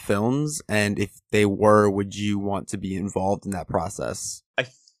turned into films? And if they were, would you want to be involved in that process? I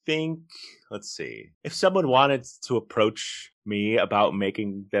think, let's see, if someone wanted to approach me about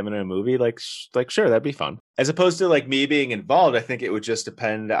making them in a movie, like sure, that'd be fun. As opposed to like me being involved, I think it would just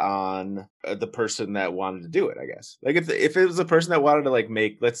depend on the person that wanted to do it, I guess. Like if it was a person that wanted to like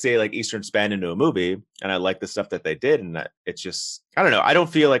make, let's say like Eastern Span into a movie, and I like the stuff that they did, and that it's just, I don't know, I don't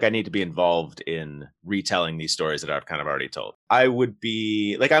feel like I need to be involved in retelling these stories that I've kind of already told. I would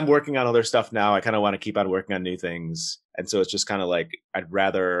be like, I'm working on other stuff now. I kind of want to keep on working on new things. And so it's just kind of like, I'd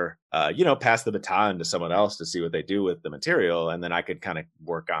rather, pass the baton to someone else to see what they do with the material. And then I could kind of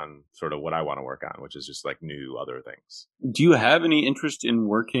work on sort of what I want to work on, which is just like new other things. Do you have any interest in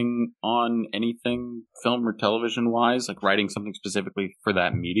working on anything film or television wise, like writing something specifically for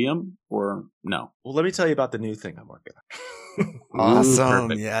that medium, or no? Well, let me tell you about the new thing I'm working on. Awesome.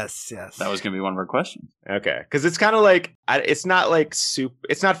 Perfect. Yes. That was going to be one of our questions. Okay. Because it's kind of like, it's not like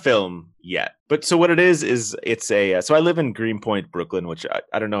it's not film yet. But so what it is it's so I live in Greenpoint, Brooklyn, which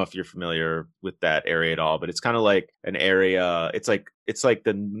I don't know if you're familiar with that area at all, but it's kind of like an area, it's like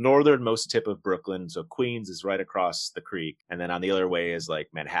the northernmost tip of Brooklyn. So Queens is right across the creek. And then on the other way is like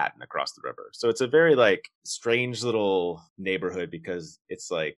Manhattan across the river. So it's a very like strange little neighborhood because it's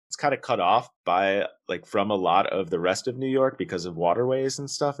kind of cut off by like from a lot of the rest of New York because of waterways and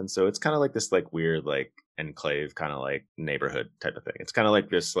stuff. And so it's kind of like this like weird like enclave kind of like neighborhood type of thing. It's kind of like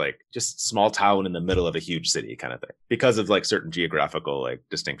this like just small town in the middle of a huge city kind of thing because of like certain geographical like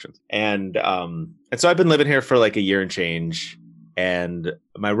distinctions. And so I've been living here for like a year and change. And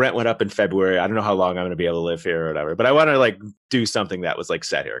my rent went up in February. I don't know how long I'm going to be able to live here or whatever, but I want to like do something that was like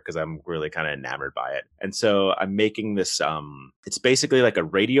set here because I'm really kind of enamored by it. And so I'm making this, it's basically like a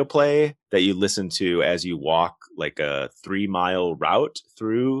radio play that you listen to as you walk like a 3-mile route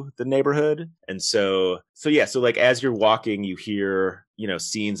through the neighborhood. And so like as you're walking, you hear,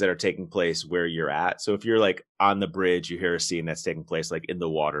 scenes that are taking place where you're at. So if you're like on the bridge, you hear a scene that's taking place like in the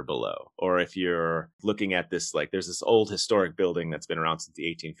water below. Or if you're looking at this, like there's this old historic building that's been around since the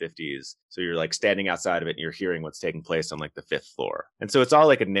 1850s. So you're like standing outside of it and you're hearing what's taking place on like the 5th floor. And so it's all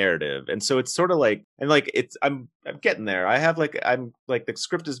like a narrative. And so it's sort of like, and like I'm getting there. I'm like the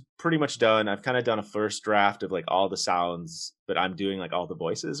script is pretty much done. I've kind of done a first draft of like all the sounds, but I'm doing like all the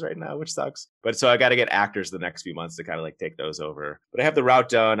voices right now, which sucks. But so I got to get actors the next few months to kind of like take those over. But I have the route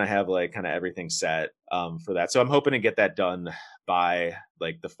done. I have like kind of everything set for that. So I'm hoping to get that done by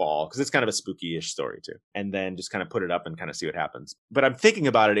like the fall because it's kind of a spooky-ish story too, and then just kind of put it up and kind of see what happens. But I'm thinking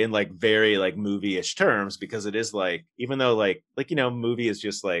about it in like very like movie-ish terms because it is like, even though like movie is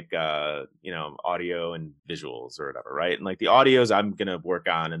just like audio and visuals or whatever, right? And like the audios I'm gonna work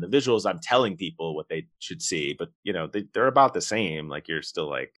on and the visuals I'm telling people what they should see, but they're about the the same. Like you're still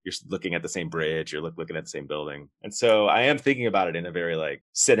like you're looking at the same bridge, you're looking at the same building. And so I am thinking about it in a very like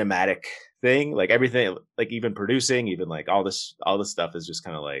cinematic thing, like everything, like even producing, even like all this stuff is just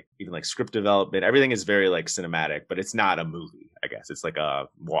kind of like, even like script development, everything is very like cinematic, but it's not a movie. I guess it's like a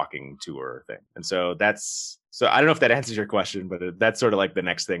walking tour thing. And so so I don't know if that answers your question, but that's sort of like the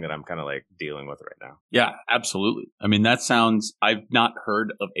next thing that I'm kind of like dealing with right now. Yeah, absolutely. I mean, I've not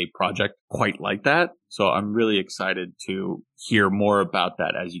heard of a project quite like that. So I'm really excited to hear more about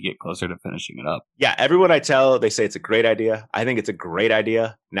that as you get closer to finishing it up. Yeah, everyone I tell, they say it's a great idea. I think it's a great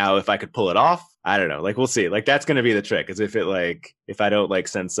idea. Now, if I could pull it off, I don't know. Like, we'll see. Like, that's going to be the trick, is if I don't like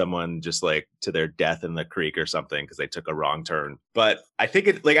send someone just like to their death in the creek or something because they took a wrong turn. But I think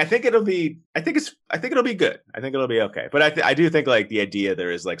it'll be good. I think it'll be okay. But I do think like the idea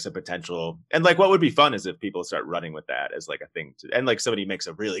there is like some potential. And like, what would be fun is if people start running with that as like a thing and like somebody makes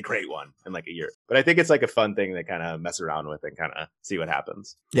a really great one in like a year. But I think it's like a fun thing to kind of mess around with and kind of see what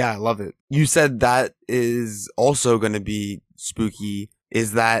happens. Yeah, I love it. You said that is also going to be spooky.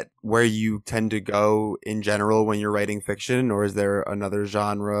 Is that where you tend to go in general when you're writing fiction, or is there another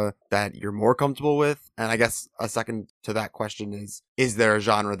genre that you're more comfortable with? And I guess a second to that question is there a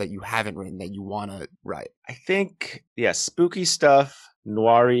genre that you haven't written that you want to write? I think, yeah, spooky stuff,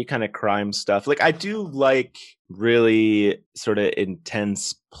 noir-y kind of crime stuff. Like, I do like really sort of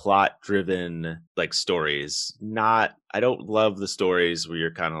intense plot driven like stories. I don't love the stories where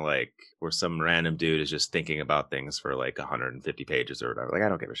you're kind of like, where some random dude is just thinking about things for like 150 pages or whatever. Like, I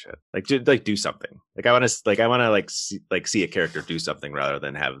don't give a shit. Like, do something. Like, I want to see a character do something rather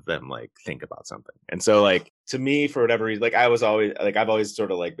than have them like think about something. And so like, to me, for whatever reason, like I've always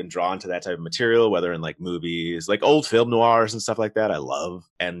sort of like been drawn to that type of material, whether in like movies, like old film noirs and stuff like that. I love,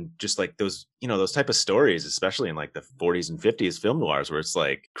 and just like those, those type of stories, especially in like the 40s and 50s film noirs, where it's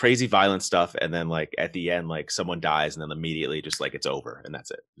like crazy violent stuff, and then like at the end, like someone dies, and then immediately just like it's over, and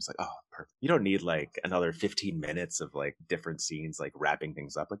that's it. It's like, oh, perfect. You don't need like another 15 minutes of like different scenes, like wrapping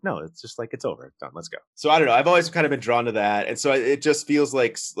things up. Like, no, it's just like it's over, it's done, let's go. So I don't know. I've always kind of been drawn to that, and so it just feels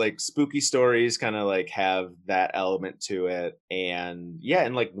like spooky stories kind of like have that element to it. And yeah,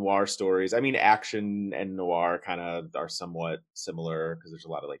 and like noir stories, I mean, action and noir kind of are somewhat similar because there's a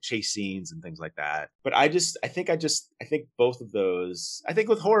lot of like chase scenes and things like that. But I think both of those, I think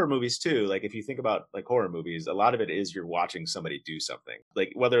with horror movies too, like if you think about like horror movies, a lot of it is you're watching somebody do something,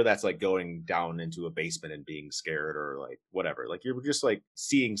 like whether that's like going down into a basement and being scared or like whatever, like you're just like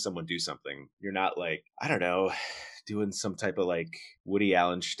seeing someone do something. You're not like, I don't know, doing some type of like Woody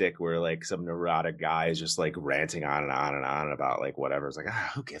Allen shtick where like some neurotic guy is just like ranting on and on and on about like whatever. It's like,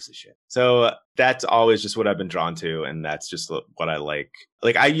 who gives a shit? So that's always just what I've been drawn to, and that's just what I like.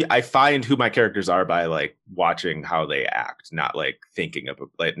 Like I find who my characters are by like watching how they act, not like thinking of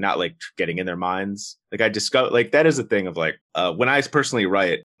like, not like getting in their minds. Like I discover, like that is a thing of like when I personally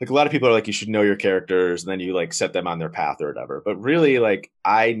write, like a lot of people are like, you should know your characters and then you like set them on their path or whatever. But really, like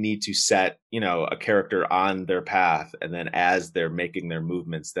I need to set, a character on their path, and then as they're making their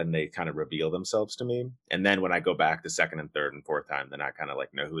movements, then they kind of reveal themselves to me. And then when I go back the second and third and fourth time, then I kind of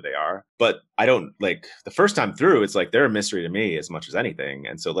like know who they are. But I don't like the first time through, it's like they're a mystery to me as much as anything.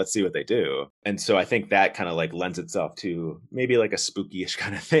 And so let's see what they do. And so I think that kind of like lends itself to maybe like a spooky-ish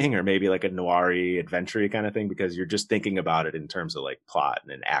kind of thing, or maybe like a noir-y, adventure-y kind of thing, because you're just thinking about it in terms of like plot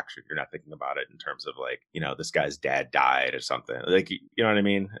and in action. You're not thinking about it in terms of like, this guy's dad died or something. Like, you know what I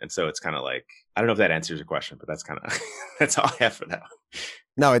mean? And so it's kind of like, I don't know if that answers your question, but that's kind of, that's all I have for now.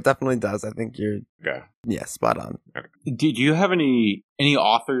 No, it definitely does. I think you're, okay. Yeah, spot on. Okay. Do you have any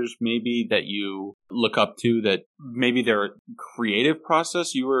authors maybe that you look up to, that maybe their creative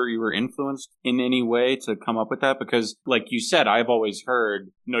process you were influenced in any way to come up with that? Because like you said, I've always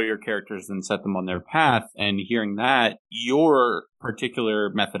heard know your characters and set them on their path, and hearing that your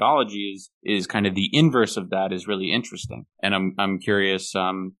particular methodology is kind of the inverse of that is really interesting. And I'm curious,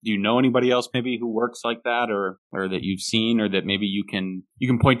 do you know anybody else maybe who works like that, or that you've seen, or that maybe you can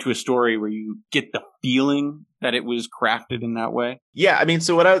point to a story where you get the feeling that it was crafted in that way? Yeah, I mean,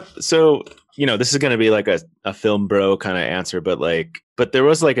 so this is going to be like a film bro kind of answer, but there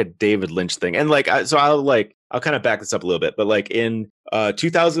was like a David Lynch thing, and like I'll kind of back this up a little bit, but like in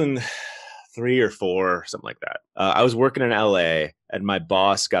 2003 or 4, something like that, I was working in LA, and my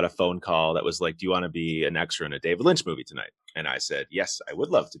boss got a phone call that was like, "Do you want to be an extra in a David Lynch movie tonight?" And I said, yes, I would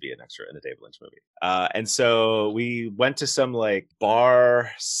love to be an extra in a David Lynch movie. And so we went to some like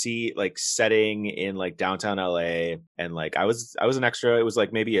bar seat, like setting in like downtown LA. And like, I was an extra. It was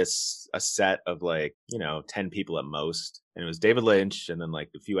like maybe a set of like, 10 people at most. And it was David Lynch and then like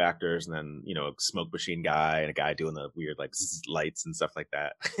a few actors and then, you know, a smoke machine guy and a guy doing the weird like lights and stuff like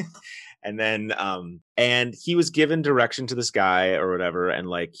that. And then and he was given direction to this guy or whatever, and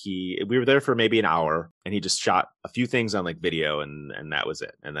like we were there for maybe an hour and he just shot a few things on like video and that was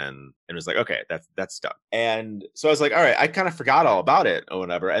it. And then it was like, okay, that's done. And so I was like, all right, I kind of forgot all about it or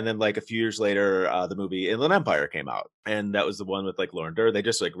whatever. And then like a few years later, the movie Inland Empire came out, and that was the one with like Lauren Durr. They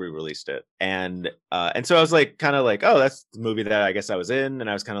just like re-released it. And so I was like kind of like, oh, that's the movie that I guess I was in. And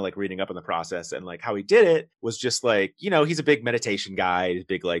I was kind of like reading up on the process, and like how he did it was just like, you know, he's a big meditation guy,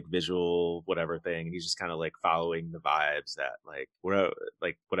 big like visual whatever thing, and he's just kind of like following the vibes that like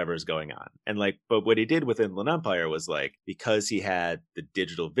whatever is going on. And like, but what he did with Inland Empire was like, because he had the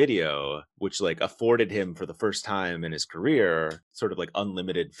digital video, which like afforded him for the first time in his career sort of like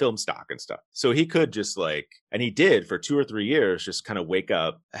unlimited film stock and stuff, so he could just like, and he did for 2 or 3 years, just kind of wake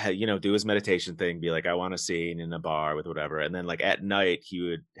up, you know, do his meditation thing, be like, I want a scene in a bar with whatever, and then like at night he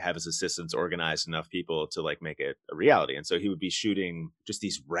would have his assistants organize enough people to like make it a reality. And so he would be shooting just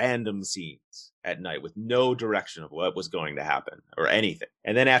these random scenes at night with no direction of what was going to happen or anything.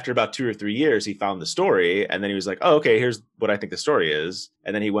 And then after about 2 or 3 years, he found the story, and then he was like, oh, okay, here's what I think the story is.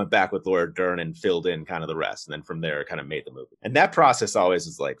 And then he went back with Laura Dern and filled in kind of the rest. And then from there, kind of made the movie. And that process always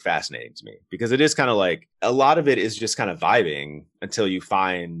is like fascinating to me, because it is kind of like a lot of it is just kind of vibing until you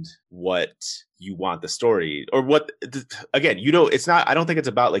find what you want the story, or what, again, you know, it's not, I don't think it's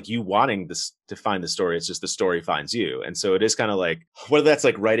about like you wanting this to find the story. It's just the story finds you. And so it is kind of like, whether that's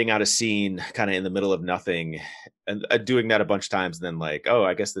like writing out a scene kind of in the middle of nothing and doing that a bunch of times, and then like, oh,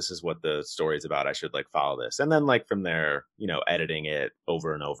 I guess this is what the story is about, I should like follow this. And then like from there, you know, editing it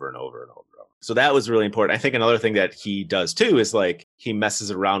over and over and over and over. So that was really important. I think another thing that he does too is like he messes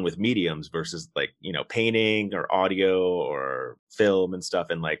around with mediums versus like, you know, painting or audio or film and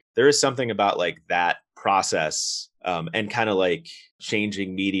stuff. And like there is something about like that process and kind of like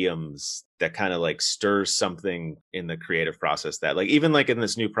changing mediums that kind of like stirs something in the creative process that like, even like in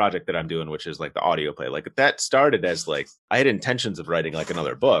this new project that I'm doing, which is like the audio play, like that started as like, I had intentions of writing like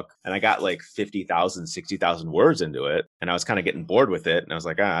another book, and I got like 50,000, 60,000 words into it. And I was kind of getting bored with it. And I was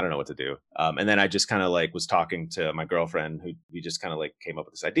like, I don't know what to do. And then I just kind of like was talking to my girlfriend, who we just kind of like came up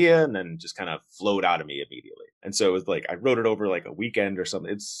with this idea, and then just kind of flowed out of me immediately. And so it was like, I wrote it over like a weekend or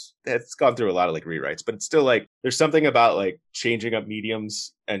something. It's gone through a lot of like rewrites, but it's still like, there's something about like changing up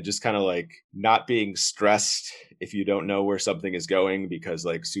mediums and just kind of like not being stressed if you don't know where something is going, because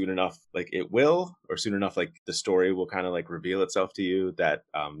like soon enough, like it will, or soon enough, like the story will kind of like reveal itself to you, that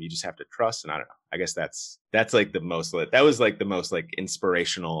you just have to trust. And I don't know, I guess that's like the most, that was like the most like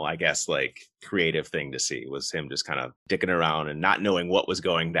inspirational, I guess, like creative thing to see, was him just kind of dicking around and not knowing what was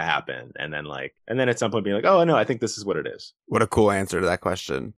going to happen. And then at some point being like, oh no, I think this is what it is. What a cool answer to that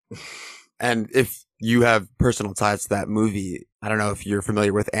question. And if you have personal ties to that movie, I don't know if you're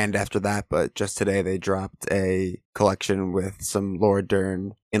familiar with And After That, but just today they dropped a collection with some Laura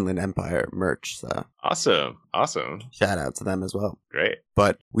Dern Inland Empire merch. So Awesome. Shout out to them as well. Great.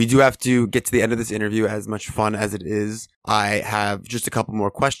 But we do have to get to the end of this interview, as much fun as it is. I have just a couple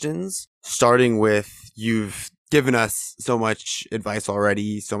more questions, starting with, you've given us so much advice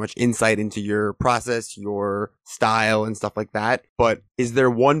already, so much insight into your process, your style and stuff like that. But is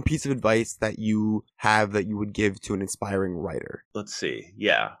there one piece of advice that you have that you would give to an inspiring writer? Let's see.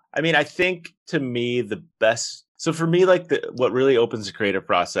 Yeah. I mean, I think to me, the best. So for me, like what really opens the creative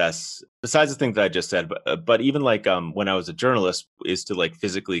process, besides the things that I just said, but even like when I was a journalist, is to like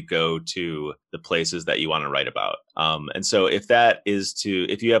physically go to the places that you want to write about. And so if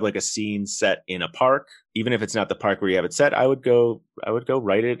you have like a scene set in a park, even if it's not the park where you have it set, I would go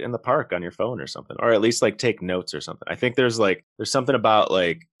write it in the park on your phone or something, or at least like take notes or something. I think there's something about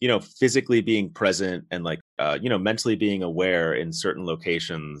like, you know, physically being present and like, you know, mentally being aware in certain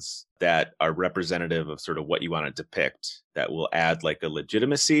locations that are representative of sort of what you want to depict, that will add like a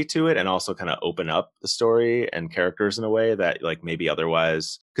legitimacy to it, and also kind of open up the story and characters in a way that like maybe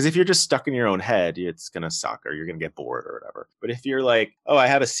otherwise, because if you're just stuck in your own head, it's going to suck, or you're going to get bored or whatever. But if you're like, oh, I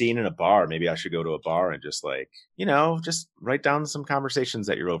have a scene in a bar, maybe I should go to a bar and just like, you know, just write down some conversations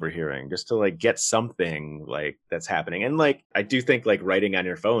that you're overhearing, just to like get something like that's happening. And like, I do think like writing on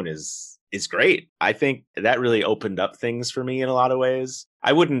your phone is great. I think that really opened up things for me in a lot of ways.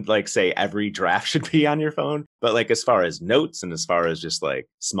 I wouldn't like say every draft should be on your phone, but like as far as notes and as far as just like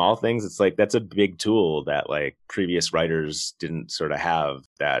small things, it's like that's a big tool that like previous writers didn't sort of have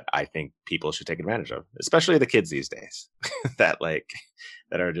that I think people should take advantage of, especially the kids these days that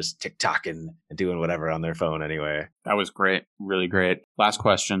are just TikToking and doing whatever on their phone anyway. That was great. Really great. Last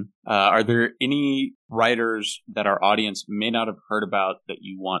question. Are there any writers that our audience may not have heard about that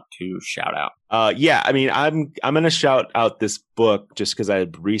you want to shout out? Yeah, I mean, I'm going to shout out this book just because I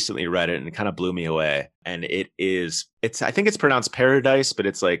recently read it and it kind of blew me away. And I think it's pronounced Paradise, but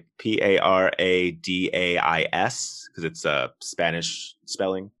it's like Paradais because it's a Spanish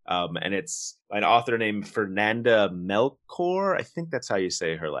spelling. And it's an author named Fernanda Melchor. I think that's how you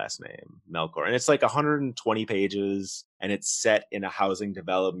say her last name, Melchor. And it's like 120 pages. And it's set in a housing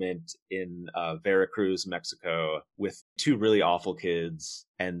development in Veracruz, Mexico, with two really awful kids.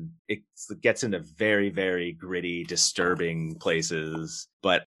 And it gets into very, very gritty, disturbing places.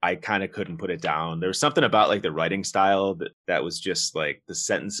 But I kind of couldn't put it down. There was something about like the writing style that was just like the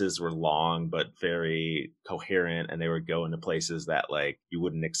sentences were long, but very coherent. And they were going to places that like you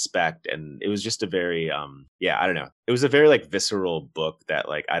wouldn't expect. And it was just a very, I don't know. It was a very like visceral book that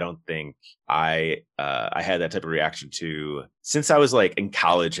like I don't think I had that type of reaction to since I was like in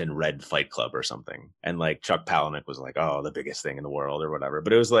college and read Fight Club or something. And like Chuck Palahniuk was like, oh, the biggest thing in the world or whatever.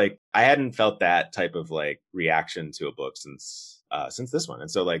 But it was like I hadn't felt that type of like reaction to a book since this one.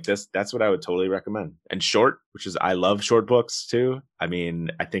 And so like that's what I would totally recommend. And short, which is I love short books too. I mean,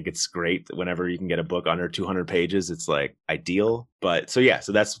 I think it's great whenever you can get a book under 200 pages. It's like ideal. But so yeah,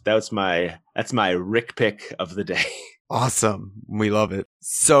 so that's my Rick pick of the day. Awesome. We love it.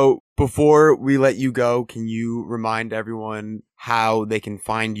 So before we let you go, can you remind everyone how they can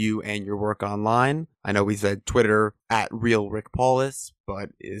find you and your work online? I know we said Twitter at Real Rick Paulus, but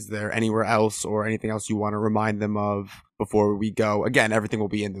is there anywhere else or anything else you want to remind them of before we go? Again, everything will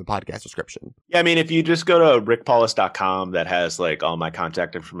be in the podcast description. Yeah, I mean, if you just go to rickpaulus.com, that has like all my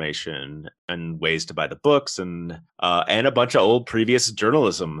contact information and ways to buy the books and a bunch of old previous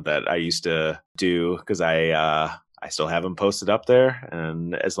journalism that I used to do because I still have them posted up there.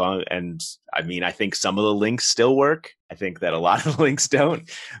 And I mean, I think some of the links still work. I think that a lot of the links don't,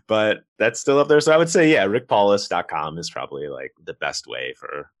 but that's still up there. So I would say, yeah, rickpaulus.com is probably like the best way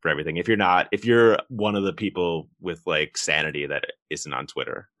for everything. If you're one of the people with like sanity that isn't on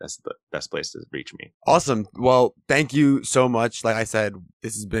Twitter, that's the best place to reach me. Awesome. Well, thank you so much. Like I said,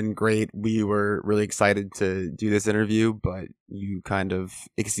 this has been great. We were really excited to do this interview, but you kind of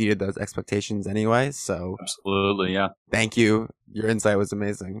exceeded those expectations anyway. So absolutely. Yeah. Thank you. Your insight was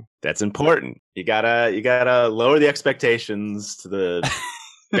amazing. That's important. You gotta lower the expectations to the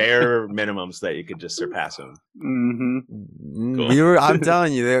bare minimum so that you could just surpass them. Mm-hmm. Cool. I'm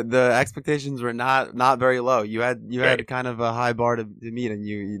telling you, the expectations were not very low. You had kind of a high bar to meet,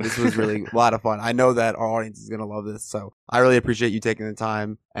 and this was really a lot of fun. I know that our audience is gonna love this, so I really appreciate you taking the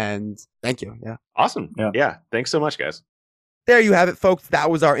time, and thank you. Yeah. Awesome. Yeah. Thanks so much, guys. There you have it, folks.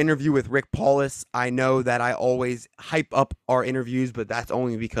 That was our interview with Rick Paulus. I know that I always hype up our interviews, but that's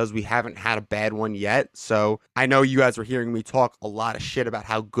only because we haven't had a bad one yet. So I know you guys were hearing me talk a lot of shit about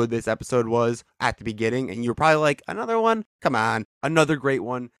how good this episode was at the beginning, and you were probably like, another one? Come on. Another great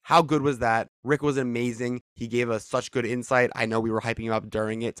one. How good was that? Rick was amazing. He gave us such good insight. I know we were hyping him up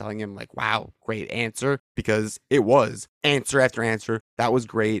during it, telling him like, wow, great answer, because it was answer after answer. That was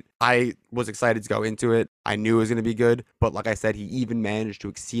great. I was excited to go into it. I knew it was going to be good, but like I said, he even managed to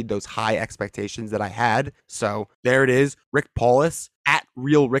exceed those high expectations that I had. So there it is. Rick Paulus at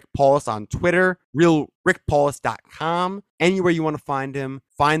Real Rick Paulus on Twitter, realrickpaulus.com. Anywhere you want to find him,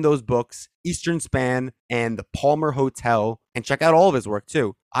 find those books, Eastern Span and The Palmer Hotel, and check out all of his work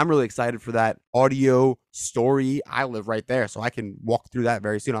too. I'm really excited for that audio story. I live right there, so I can walk through that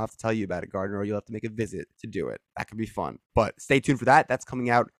very soon. I'll have to tell you about it, Gardner, or you'll have to make a visit to do it. That could be fun. But stay tuned for that. That's coming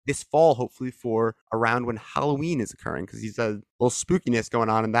out this fall, hopefully for around when Halloween is occurring, because he's a little spookiness going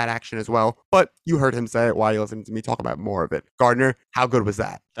on in that action as well. But you heard him say it while you listened to me talk about more of it. Gardner, how good was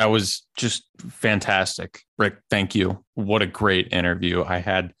that? That was just fantastic. Rick, thank you. What a great interview. I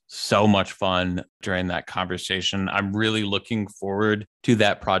had so much fun during that conversation. I'm really looking forward to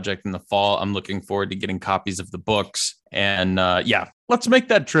that project in the fall. I'm looking forward to getting copies of the books. And let's make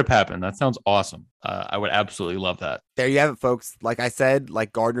that trip happen. That sounds awesome. I would absolutely love that. there you have it, folks. Like I said,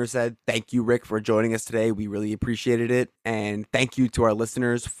 like Gardner said, thank you, Rick, for joining us today. We really appreciated it. And thank you to our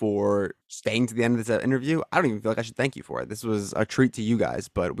listeners for staying to the end of this interview. I don't even feel like I should thank you for it. This was a treat to you guys,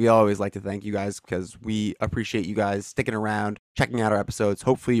 but we always like to thank you guys because we appreciate you guys sticking around, checking out our episodes.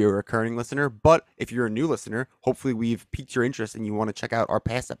 Hopefully you're a recurring listener, but if you're a new listener, hopefully we've piqued your interest and you want to check out our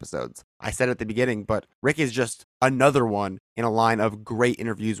past episodes. I said at the beginning, but Rick is just another one in a line of great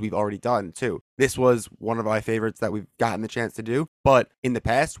interviews we've already done too. This was one of my favorites that we've gotten the chance to do, but in the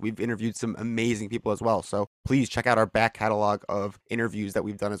past we've interviewed some amazing people as well. So please check out our back catalog of interviews that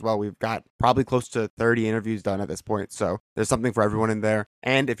we've done as well. We've got probably close to 30 interviews done at this point. So there's something for everyone in there.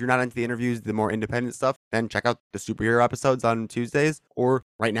 And if you're not into the interviews, the more independent stuff, then check out the superhero episodes on Tuesdays, or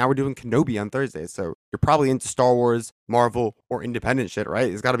right now we're doing Kenobi on Thursdays. So you're probably into Star Wars, Marvel, or independent shit,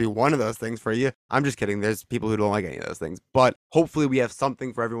 right? It's got to be one of those things for you. I'm just kidding. There's people who don't like any of those things, but hopefully we have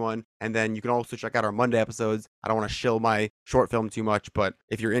something for everyone. And then you can also check out our Monday episodes. I don't want to shill my short film too much, but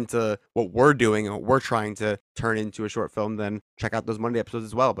if you're into what we're doing and what we're trying to turn into a short film, then check out those Monday episodes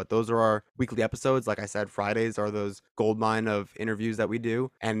as well. But those are our weekly episodes. Like I said, Fridays are those gold mine of interviews that we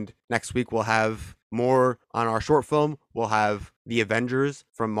do. And next week we'll have more on our short film. We'll have the Avengers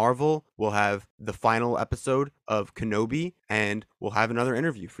from Marvel. We'll have the final episode of Kenobi, and we'll have another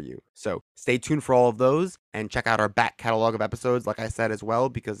interview for you. So stay tuned for all of those and check out our back catalog of episodes, like I said, as well,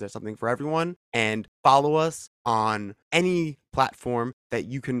 because there's something for everyone. And follow us on any platform that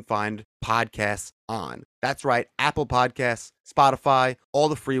you can find podcasts on. That's right, Apple Podcasts, Spotify, all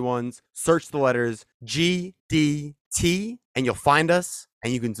the free ones. Search the letters GDT and you'll find us,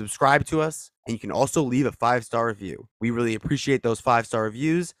 and you can subscribe to us, and you can also leave a 5-star review. We really appreciate those 5-star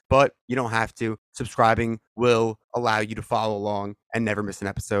reviews, but you don't have to. Subscribing will allow you to follow along and never miss an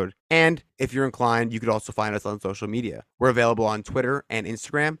episode. And if you're inclined, you could also find us on social media. We're available on Twitter and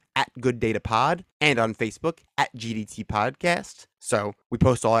Instagram at Good Data Pod, and on Facebook at GDT Podcast. So we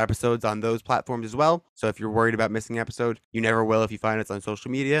post all our episodes on those platforms as well. So if you're worried about missing an episode, you never will if you find us on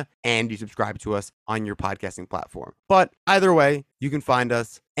social media and you subscribe to us on your podcasting platform. But either way, you can find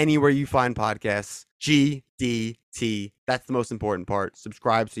us anywhere you find podcasts. GDT. That's the most important part.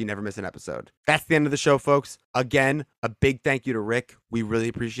 Subscribe so you never miss an episode. That's the end of the show, folks. Again, a big thank you to Rick. We really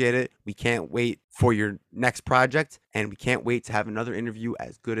appreciate it. We can't wait for your next project, and we can't wait to have another interview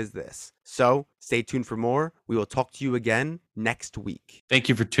as good as this. So stay tuned for more. We will talk to you again next week. Thank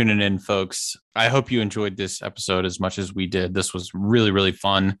you for tuning in, folks. I hope you enjoyed this episode as much as we did. This was really, really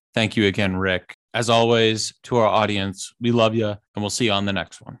fun. Thank you again, Rick. As always, to our audience, we love you, and we'll see you on the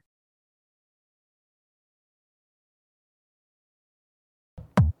next one.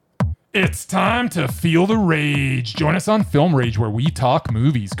 It's time to feel the rage. Join us on Film Rage, where we talk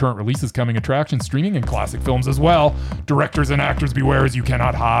movies, current releases, coming attractions, streaming, and classic films as well. Directors and actors beware, as you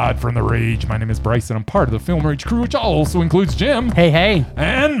cannot hide from the rage. My name is Bryce, and I'm part of the Film Rage crew, which also includes Jim. Hey.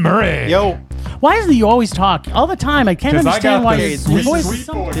 And Murray. Yo. Why is it you always talk all the time? I can't understand why your voice is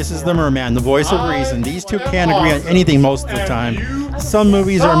so... This is the Merman, the voice of reason. These two can't agree on anything most of the time. Some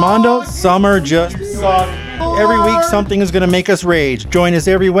movies are Mondo, some are just suck. Every week, something is going to make us rage. Join us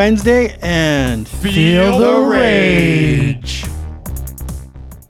every Wednesday and feel the rage.